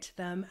and give it to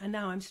them. And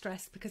now I'm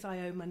stressed because I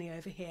owe money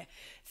over here.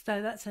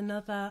 So that's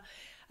another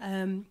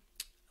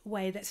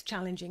way that's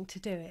challenging to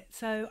do it.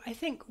 So I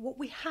think what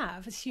we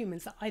have as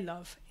humans that I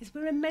love is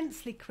we're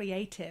immensely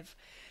creative.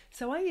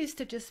 So I used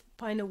to just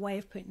find a way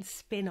of putting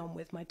spin on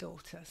with my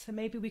daughter. So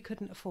maybe we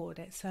couldn't afford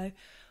it. So,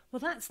 well,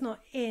 that's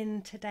not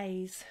in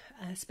today's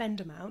spend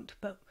amount,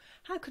 but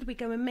how could we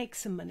go and make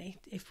some money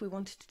if we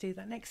wanted to do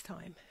that next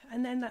time?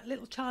 And then that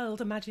little child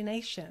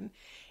imagination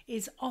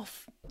is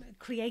off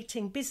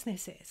creating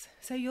businesses.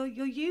 So you're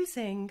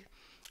using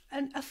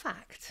a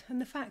fact,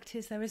 and the fact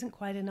is there isn't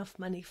quite enough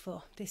money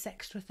for this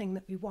extra thing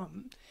that we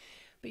want,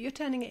 but you're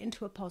turning it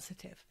into a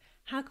positive.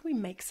 How can we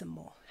make some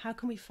more? How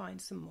can we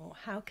find some more?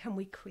 How can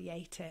we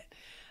create it?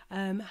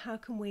 How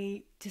can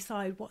we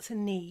decide what's a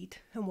need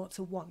and what's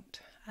a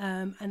want?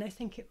 And I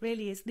think it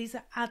really is, these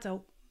are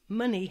adult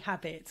money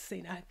habits,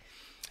 you know.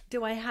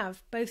 Do I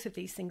have both of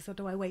these things, or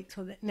do I wait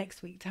till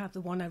next week to have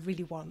the one I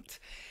really want?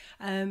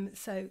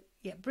 So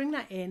yeah, bring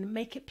that in,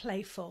 make it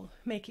playful,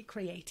 make it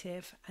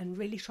creative, and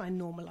really try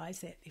and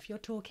normalise it. If you're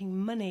talking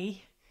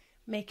money,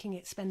 making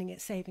it, spending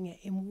it, saving it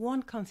in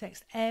one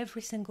context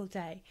every single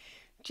day,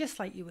 just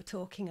like you were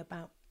talking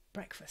about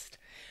breakfast,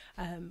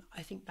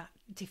 I think that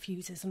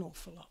diffuses an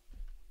awful lot.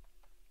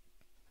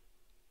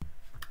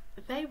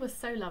 They were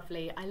so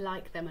lovely. I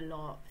like them a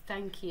lot.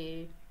 Thank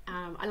you.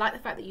 I like the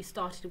fact that you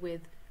started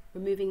with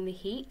removing the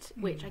heat,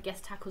 which I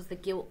guess tackles the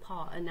guilt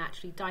part, and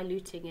actually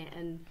diluting it,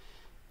 and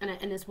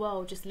as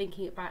well just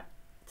linking it back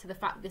to the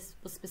fact this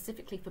was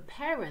specifically for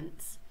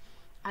parents.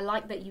 I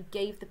like that you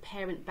gave the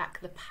parent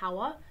back the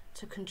power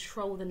to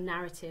control the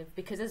narrative,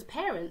 because as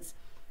parents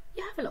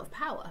you have a lot of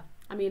power.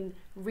 I mean,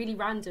 really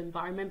random,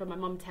 but I remember my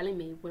mum telling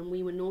me when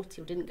we were naughty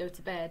or didn't go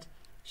to bed,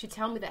 she'd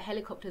tell me that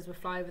helicopters would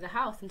fly over the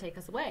house and take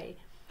us away,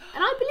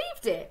 and I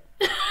believed it.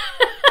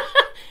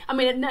 I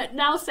mean,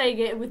 now saying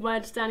it with my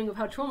understanding of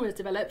how trauma has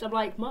developed, I'm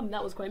like, Mum,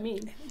 that was quite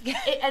mean.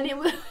 It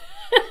was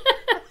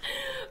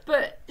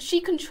but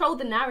she controlled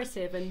the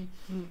narrative, and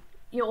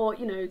you're,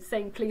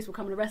 saying police will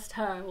come and arrest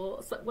her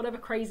or whatever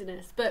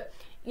craziness. But,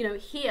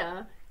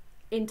 here,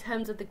 in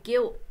terms of the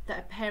guilt that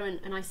a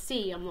parent, and I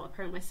see, I'm not a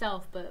parent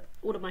myself, but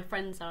all of my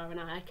friends are, and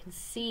I can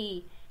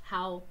see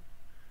how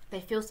they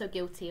feel so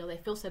guilty, or they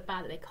feel so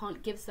bad that they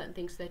can't give certain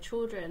things to their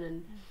children,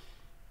 and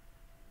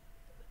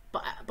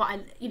but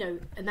I,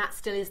 and that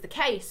still is the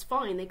case.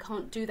 Fine, they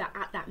can't do that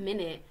at that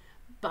minute,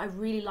 but I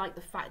really like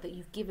the fact that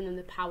you've given them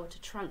the power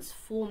to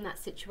transform that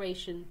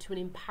situation to an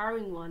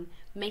empowering one,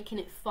 making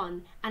it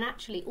fun, and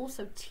actually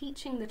also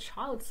teaching the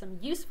child some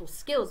useful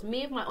skills.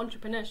 Me of my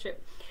entrepreneurship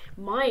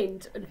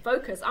mind and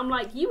focus, I'm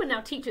like, you are now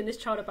teaching this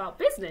child about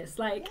business.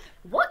 Like,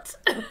 what?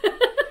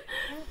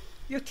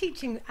 You're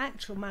teaching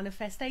actual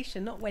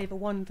manifestation, not wave a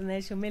wand and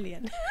there's your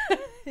million.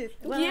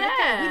 Well, yeah.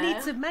 Okay, we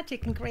need some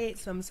magic and create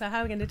some, so how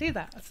are we going to do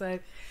that? So,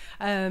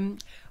 I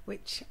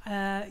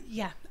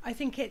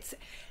think it's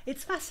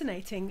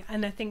fascinating,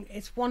 and I think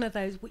it's one of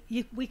those,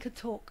 we could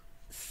talk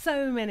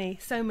so many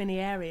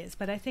areas,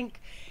 but I think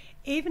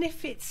even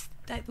if it's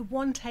like the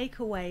one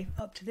takeaway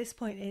up to this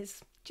point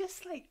is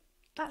just like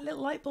that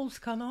little light bulb's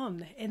gone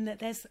on, in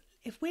that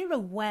if we're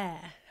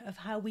aware of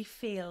how we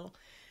feel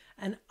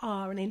and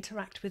are and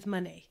interact with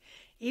money,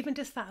 even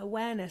just that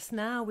awareness,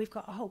 now we've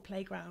got a whole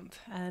playground,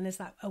 and as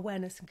that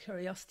awareness and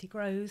curiosity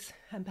grows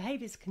and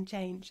behaviours can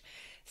change.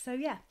 So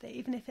yeah,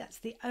 even if that's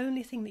the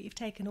only thing that you've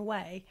taken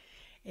away,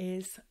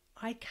 is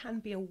I can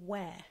be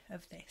aware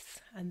of this,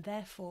 and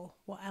therefore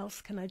what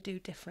else can I do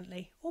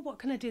differently, or what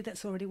can I do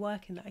that's already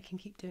working that I can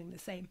keep doing the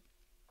same.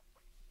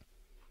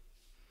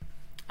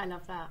 I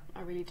love that,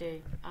 I really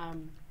do.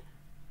 And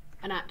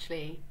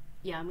actually,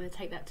 yeah, I'm going to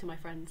take that to my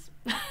friends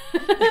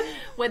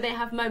when they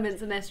have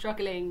moments and they're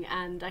struggling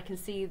and I can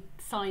see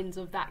signs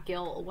of that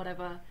guilt or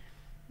whatever.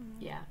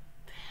 Yeah.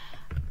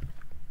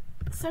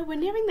 So we're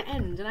nearing the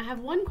end, and I have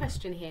one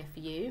question here for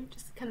you,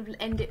 just to kind of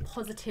end it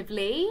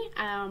positively.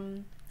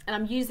 And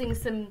I'm using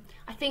some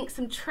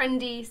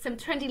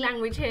trendy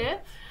language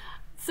here.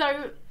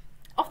 So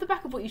off the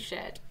back of what you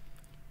shared,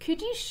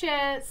 Could you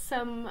share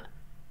some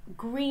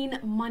green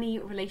money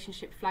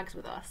relationship flags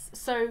with us?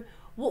 So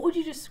what would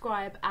you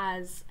describe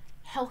as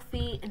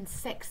healthy and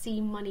sexy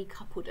money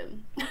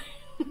coupledom?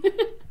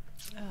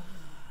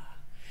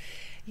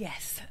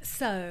 Yes,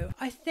 so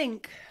I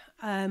think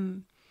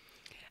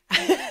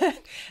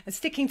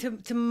sticking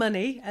to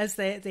money as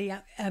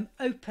the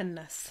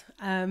openness.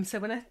 So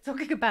when I'm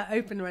talking about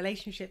open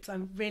relationships, I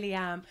really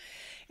am.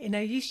 You know,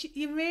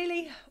 you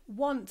really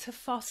want to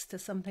foster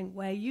something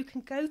where you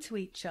can go to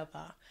each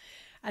other,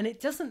 and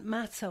it doesn't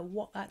matter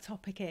what that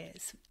topic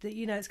is, that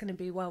you know it's going to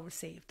be well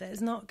received.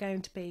 There's not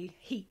going to be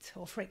heat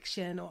or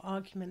friction or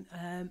argument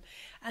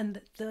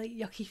and the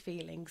yucky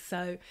feelings.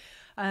 So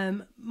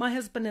my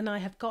husband and I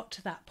have got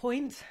to that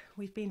point.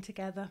 We've been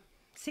together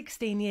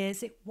 16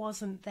 years. It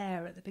wasn't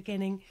there at the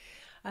beginning,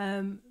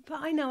 but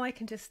I know I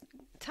can just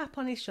tap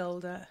on his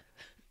shoulder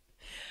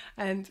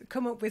and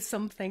come up with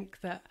something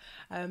that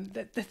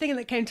the thing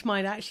that came to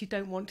mind I actually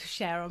don't want to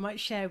share. I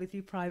might share with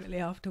you privately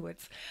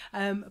afterwards,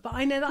 but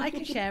I know that I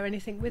can share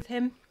anything with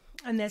him,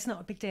 and there's not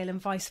a big deal, and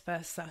vice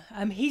versa.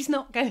 He's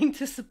not going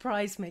to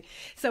surprise me.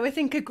 So I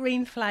think a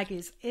green flag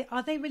is,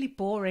 are they really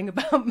boring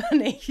about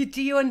money?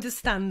 Do you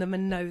understand them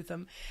and know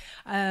them?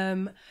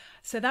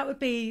 So that would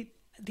be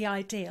the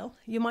ideal.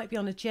 You might be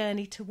on a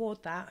journey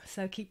toward that,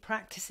 so keep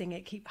practicing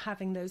it, keep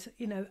having those,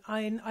 you know,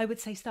 I would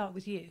say start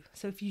with you.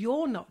 So if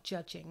you're not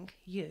judging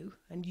you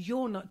and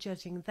you're not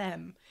judging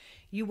them,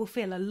 you will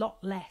feel a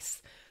lot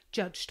less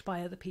judged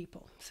by other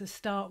people. So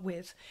start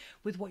with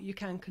what you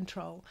can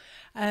control,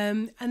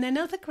 and then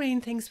other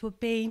green things would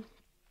be,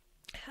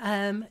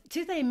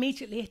 do they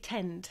immediately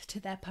attend to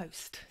their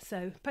post?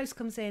 So post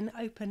comes in,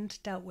 opened,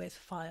 dealt with,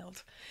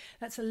 filed.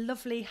 That's a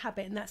lovely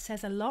habit, and that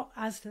says a lot,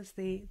 as does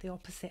the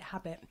opposite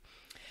habit.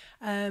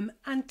 And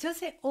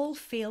does it all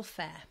feel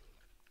fair?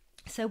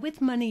 So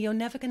with money, you're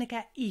never going to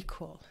get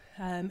equal,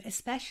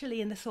 especially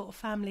in the sort of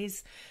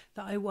families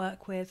that I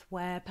work with,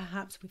 where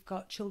perhaps we've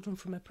got children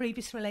from a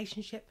previous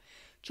relationship,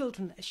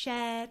 children that are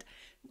shared,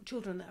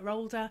 children that are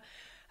older.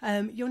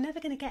 You're never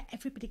going to get,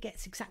 everybody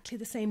gets exactly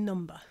the same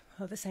number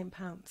or the same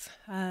pounds.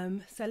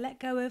 So let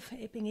go of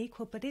it being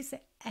equal, but is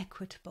it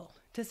equitable?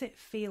 Does it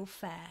feel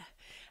fair?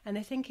 And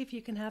I think if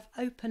you can have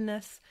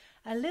openness,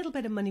 a little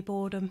bit of money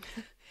boredom,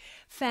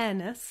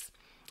 fairness,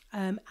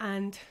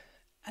 and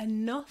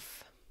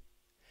enough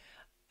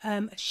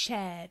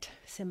shared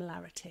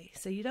similarity.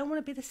 So you don't want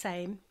to be the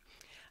same,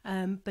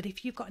 but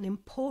if you've got an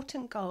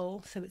important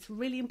goal, so it's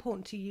really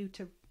important to you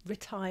to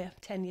retire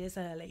 10 years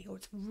early, or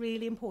it's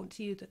really important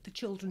to you that the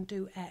children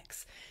do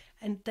X,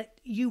 and that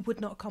you would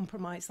not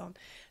compromise on,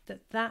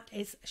 that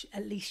is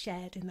at least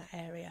shared in that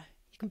area.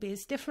 You can be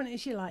as different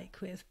as you like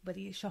with whether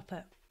you shop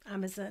at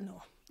Amazon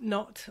or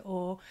not,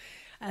 or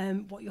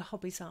what your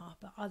hobbies are,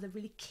 but are the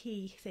really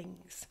key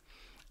things.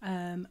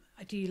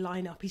 Do you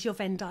line up? Is your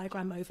Venn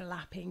diagram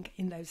overlapping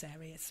in those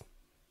areas?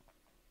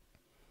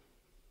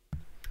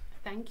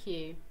 Thank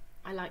you.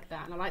 I like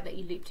that, and I like that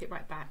you looped it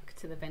right back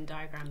to the Venn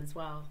diagram as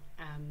well.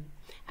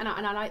 And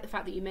I like the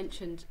fact that you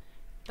mentioned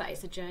that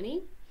it's a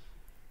journey.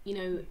 You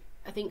know,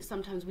 I think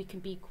sometimes we can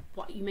be,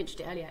 what you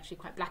mentioned it earlier, actually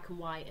quite black and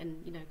white,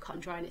 and you know, cut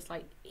and dry, and it's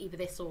like either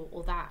this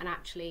or that. And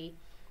actually,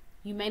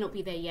 you may not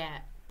be there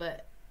yet,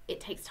 but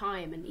it takes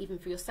time, and even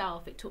for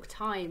yourself, it took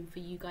time for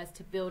you guys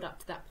to build up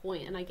to that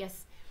point. And I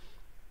guess,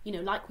 you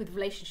know, like with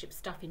relationship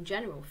stuff in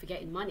general,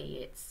 forgetting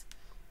money,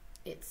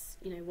 it's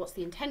you know, what's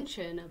the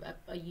intention?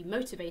 Are you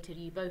motivated? Are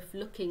you both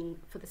looking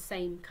for the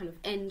same kind of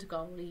end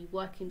goal? Are you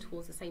working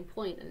towards the same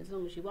point? And as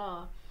long as you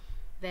are,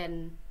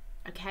 then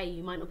okay,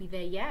 you might not be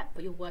there yet,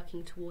 but you're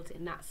working towards it,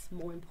 and that's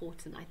more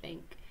important, I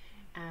think.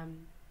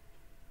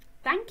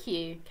 Thank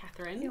you,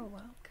 Catherine. You're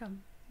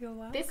welcome. You're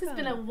welcome. This has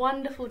been a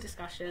wonderful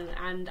discussion,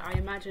 and I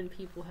imagine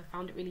people have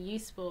found it really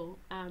useful.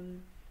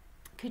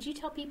 Could you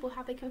tell people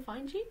how they can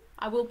find you?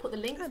 I will put the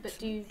links,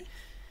 Absolutely. but do...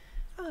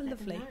 Oh,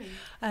 lovely.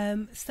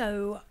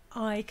 So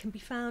I can be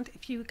found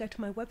if you go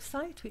to my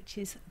website, which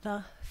is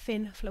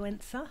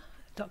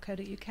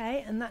Finfluencer.co.uk,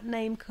 and that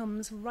name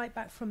comes right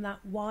back from that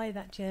why,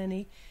 that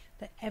journey,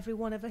 that every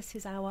one of us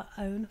is our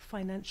own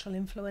financial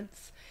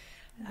influence.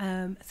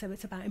 So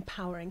it's about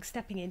empowering,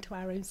 stepping into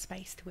our own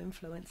space to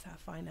influence our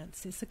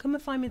finances. So come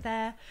and find me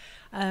there.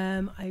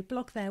 I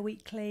blog there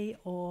weekly,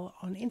 or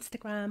on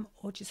Instagram,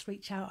 or just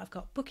reach out. I've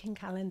got booking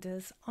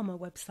calendars on my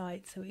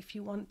website. So if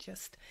you want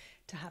just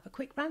to have a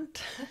quick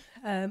rant,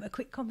 a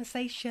quick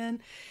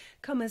conversation,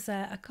 come as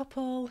a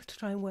couple to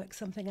try and work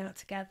something out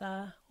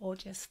together, or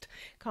just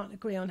can't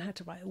agree on how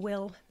to write a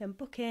will, then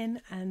book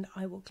in, and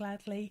I will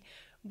gladly,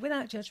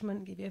 without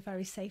judgment, give you a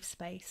very safe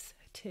space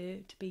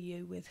to be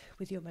you with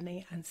your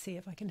money, and see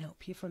if I can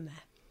help you from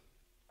there.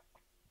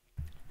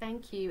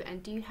 Thank you.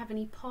 And do you have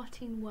any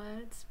parting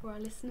words for our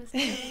listeners?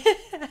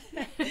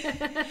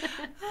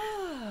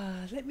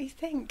 Let me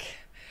think.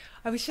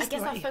 I guess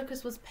our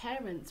focus was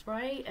parents,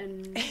 right?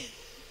 And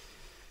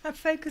Our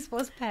focus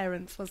was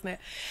parents, wasn't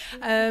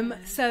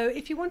it? So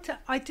if you want to,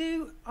 I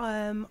do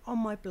on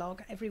my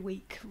blog every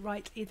week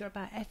write either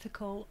about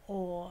ethical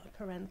or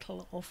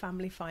parental or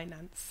family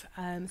finance.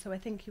 So I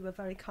think you were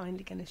very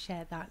kindly going to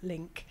share that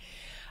link.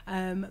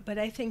 But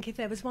I think if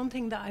there was one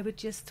thing that I would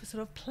just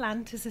sort of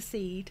plant as a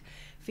seed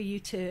for you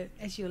to,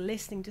 as you're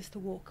listening, just to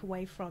walk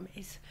away from,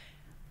 is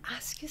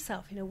ask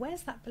yourself,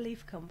 where's that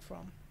belief come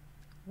from?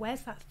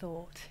 Where's that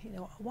thought?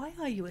 Why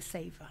are you a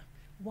saver?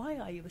 Why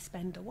are you a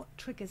spender? What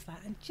triggers that?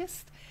 And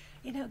just,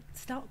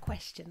 start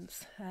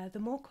questions. The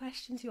more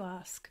questions you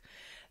ask,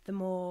 the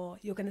more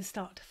you're going to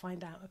start to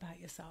find out about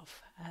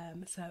yourself.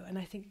 And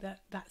I think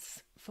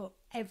that's for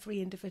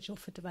every individual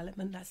for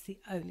development, that's the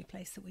only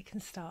place that we can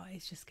start,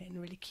 is just getting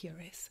really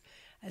curious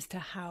as to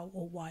how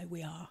or why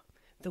we are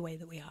the way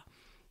that we are.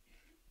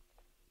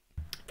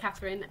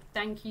 Catherine,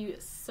 thank you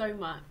so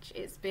much.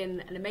 It's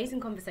been an amazing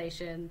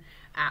conversation.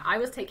 I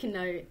was taking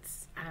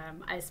notes,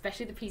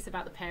 especially the piece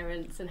about the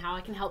parents and how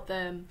I can help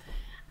them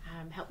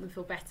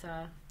feel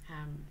better.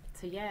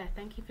 So yeah,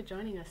 thank you for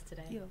joining us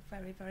today. You're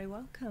very, very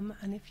welcome.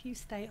 And if you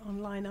stay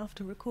online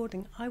after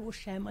recording, I will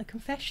share my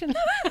confession.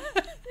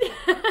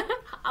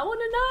 I want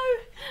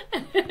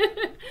to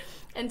know.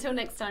 Until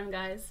next time,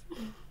 guys.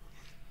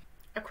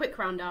 A quick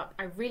roundup.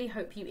 I really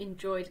hope you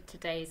enjoyed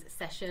today's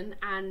session,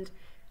 and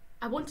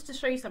I wanted to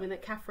show you something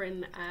that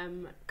Catherine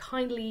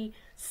kindly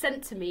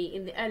sent to me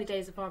in the early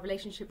days of our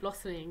relationship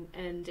blossoming,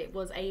 and it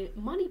was a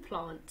money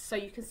plant. So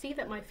you can see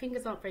that my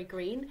fingers aren't very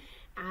green,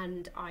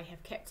 and I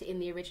have kept it in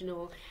the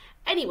original.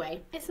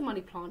 Anyway, it's a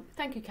money plant.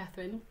 Thank you,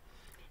 Catherine.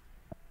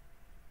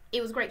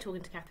 It was great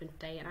talking to Catherine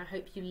today, and I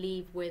hope you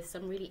leave with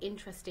some really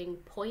interesting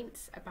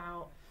points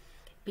about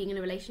being in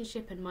a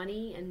relationship and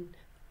money and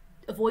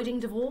avoiding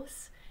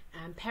divorce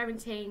and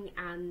parenting,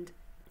 and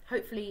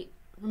hopefully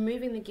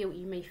removing the guilt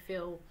you may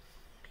feel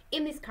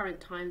in these current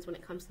times when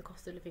it comes to the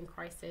cost of living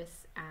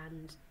crisis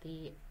and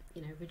the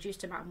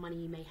reduced amount of money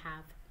you may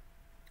have,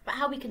 but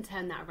how we can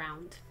turn that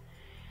around.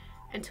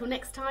 Until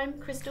next time,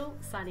 Krystle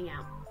signing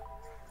out.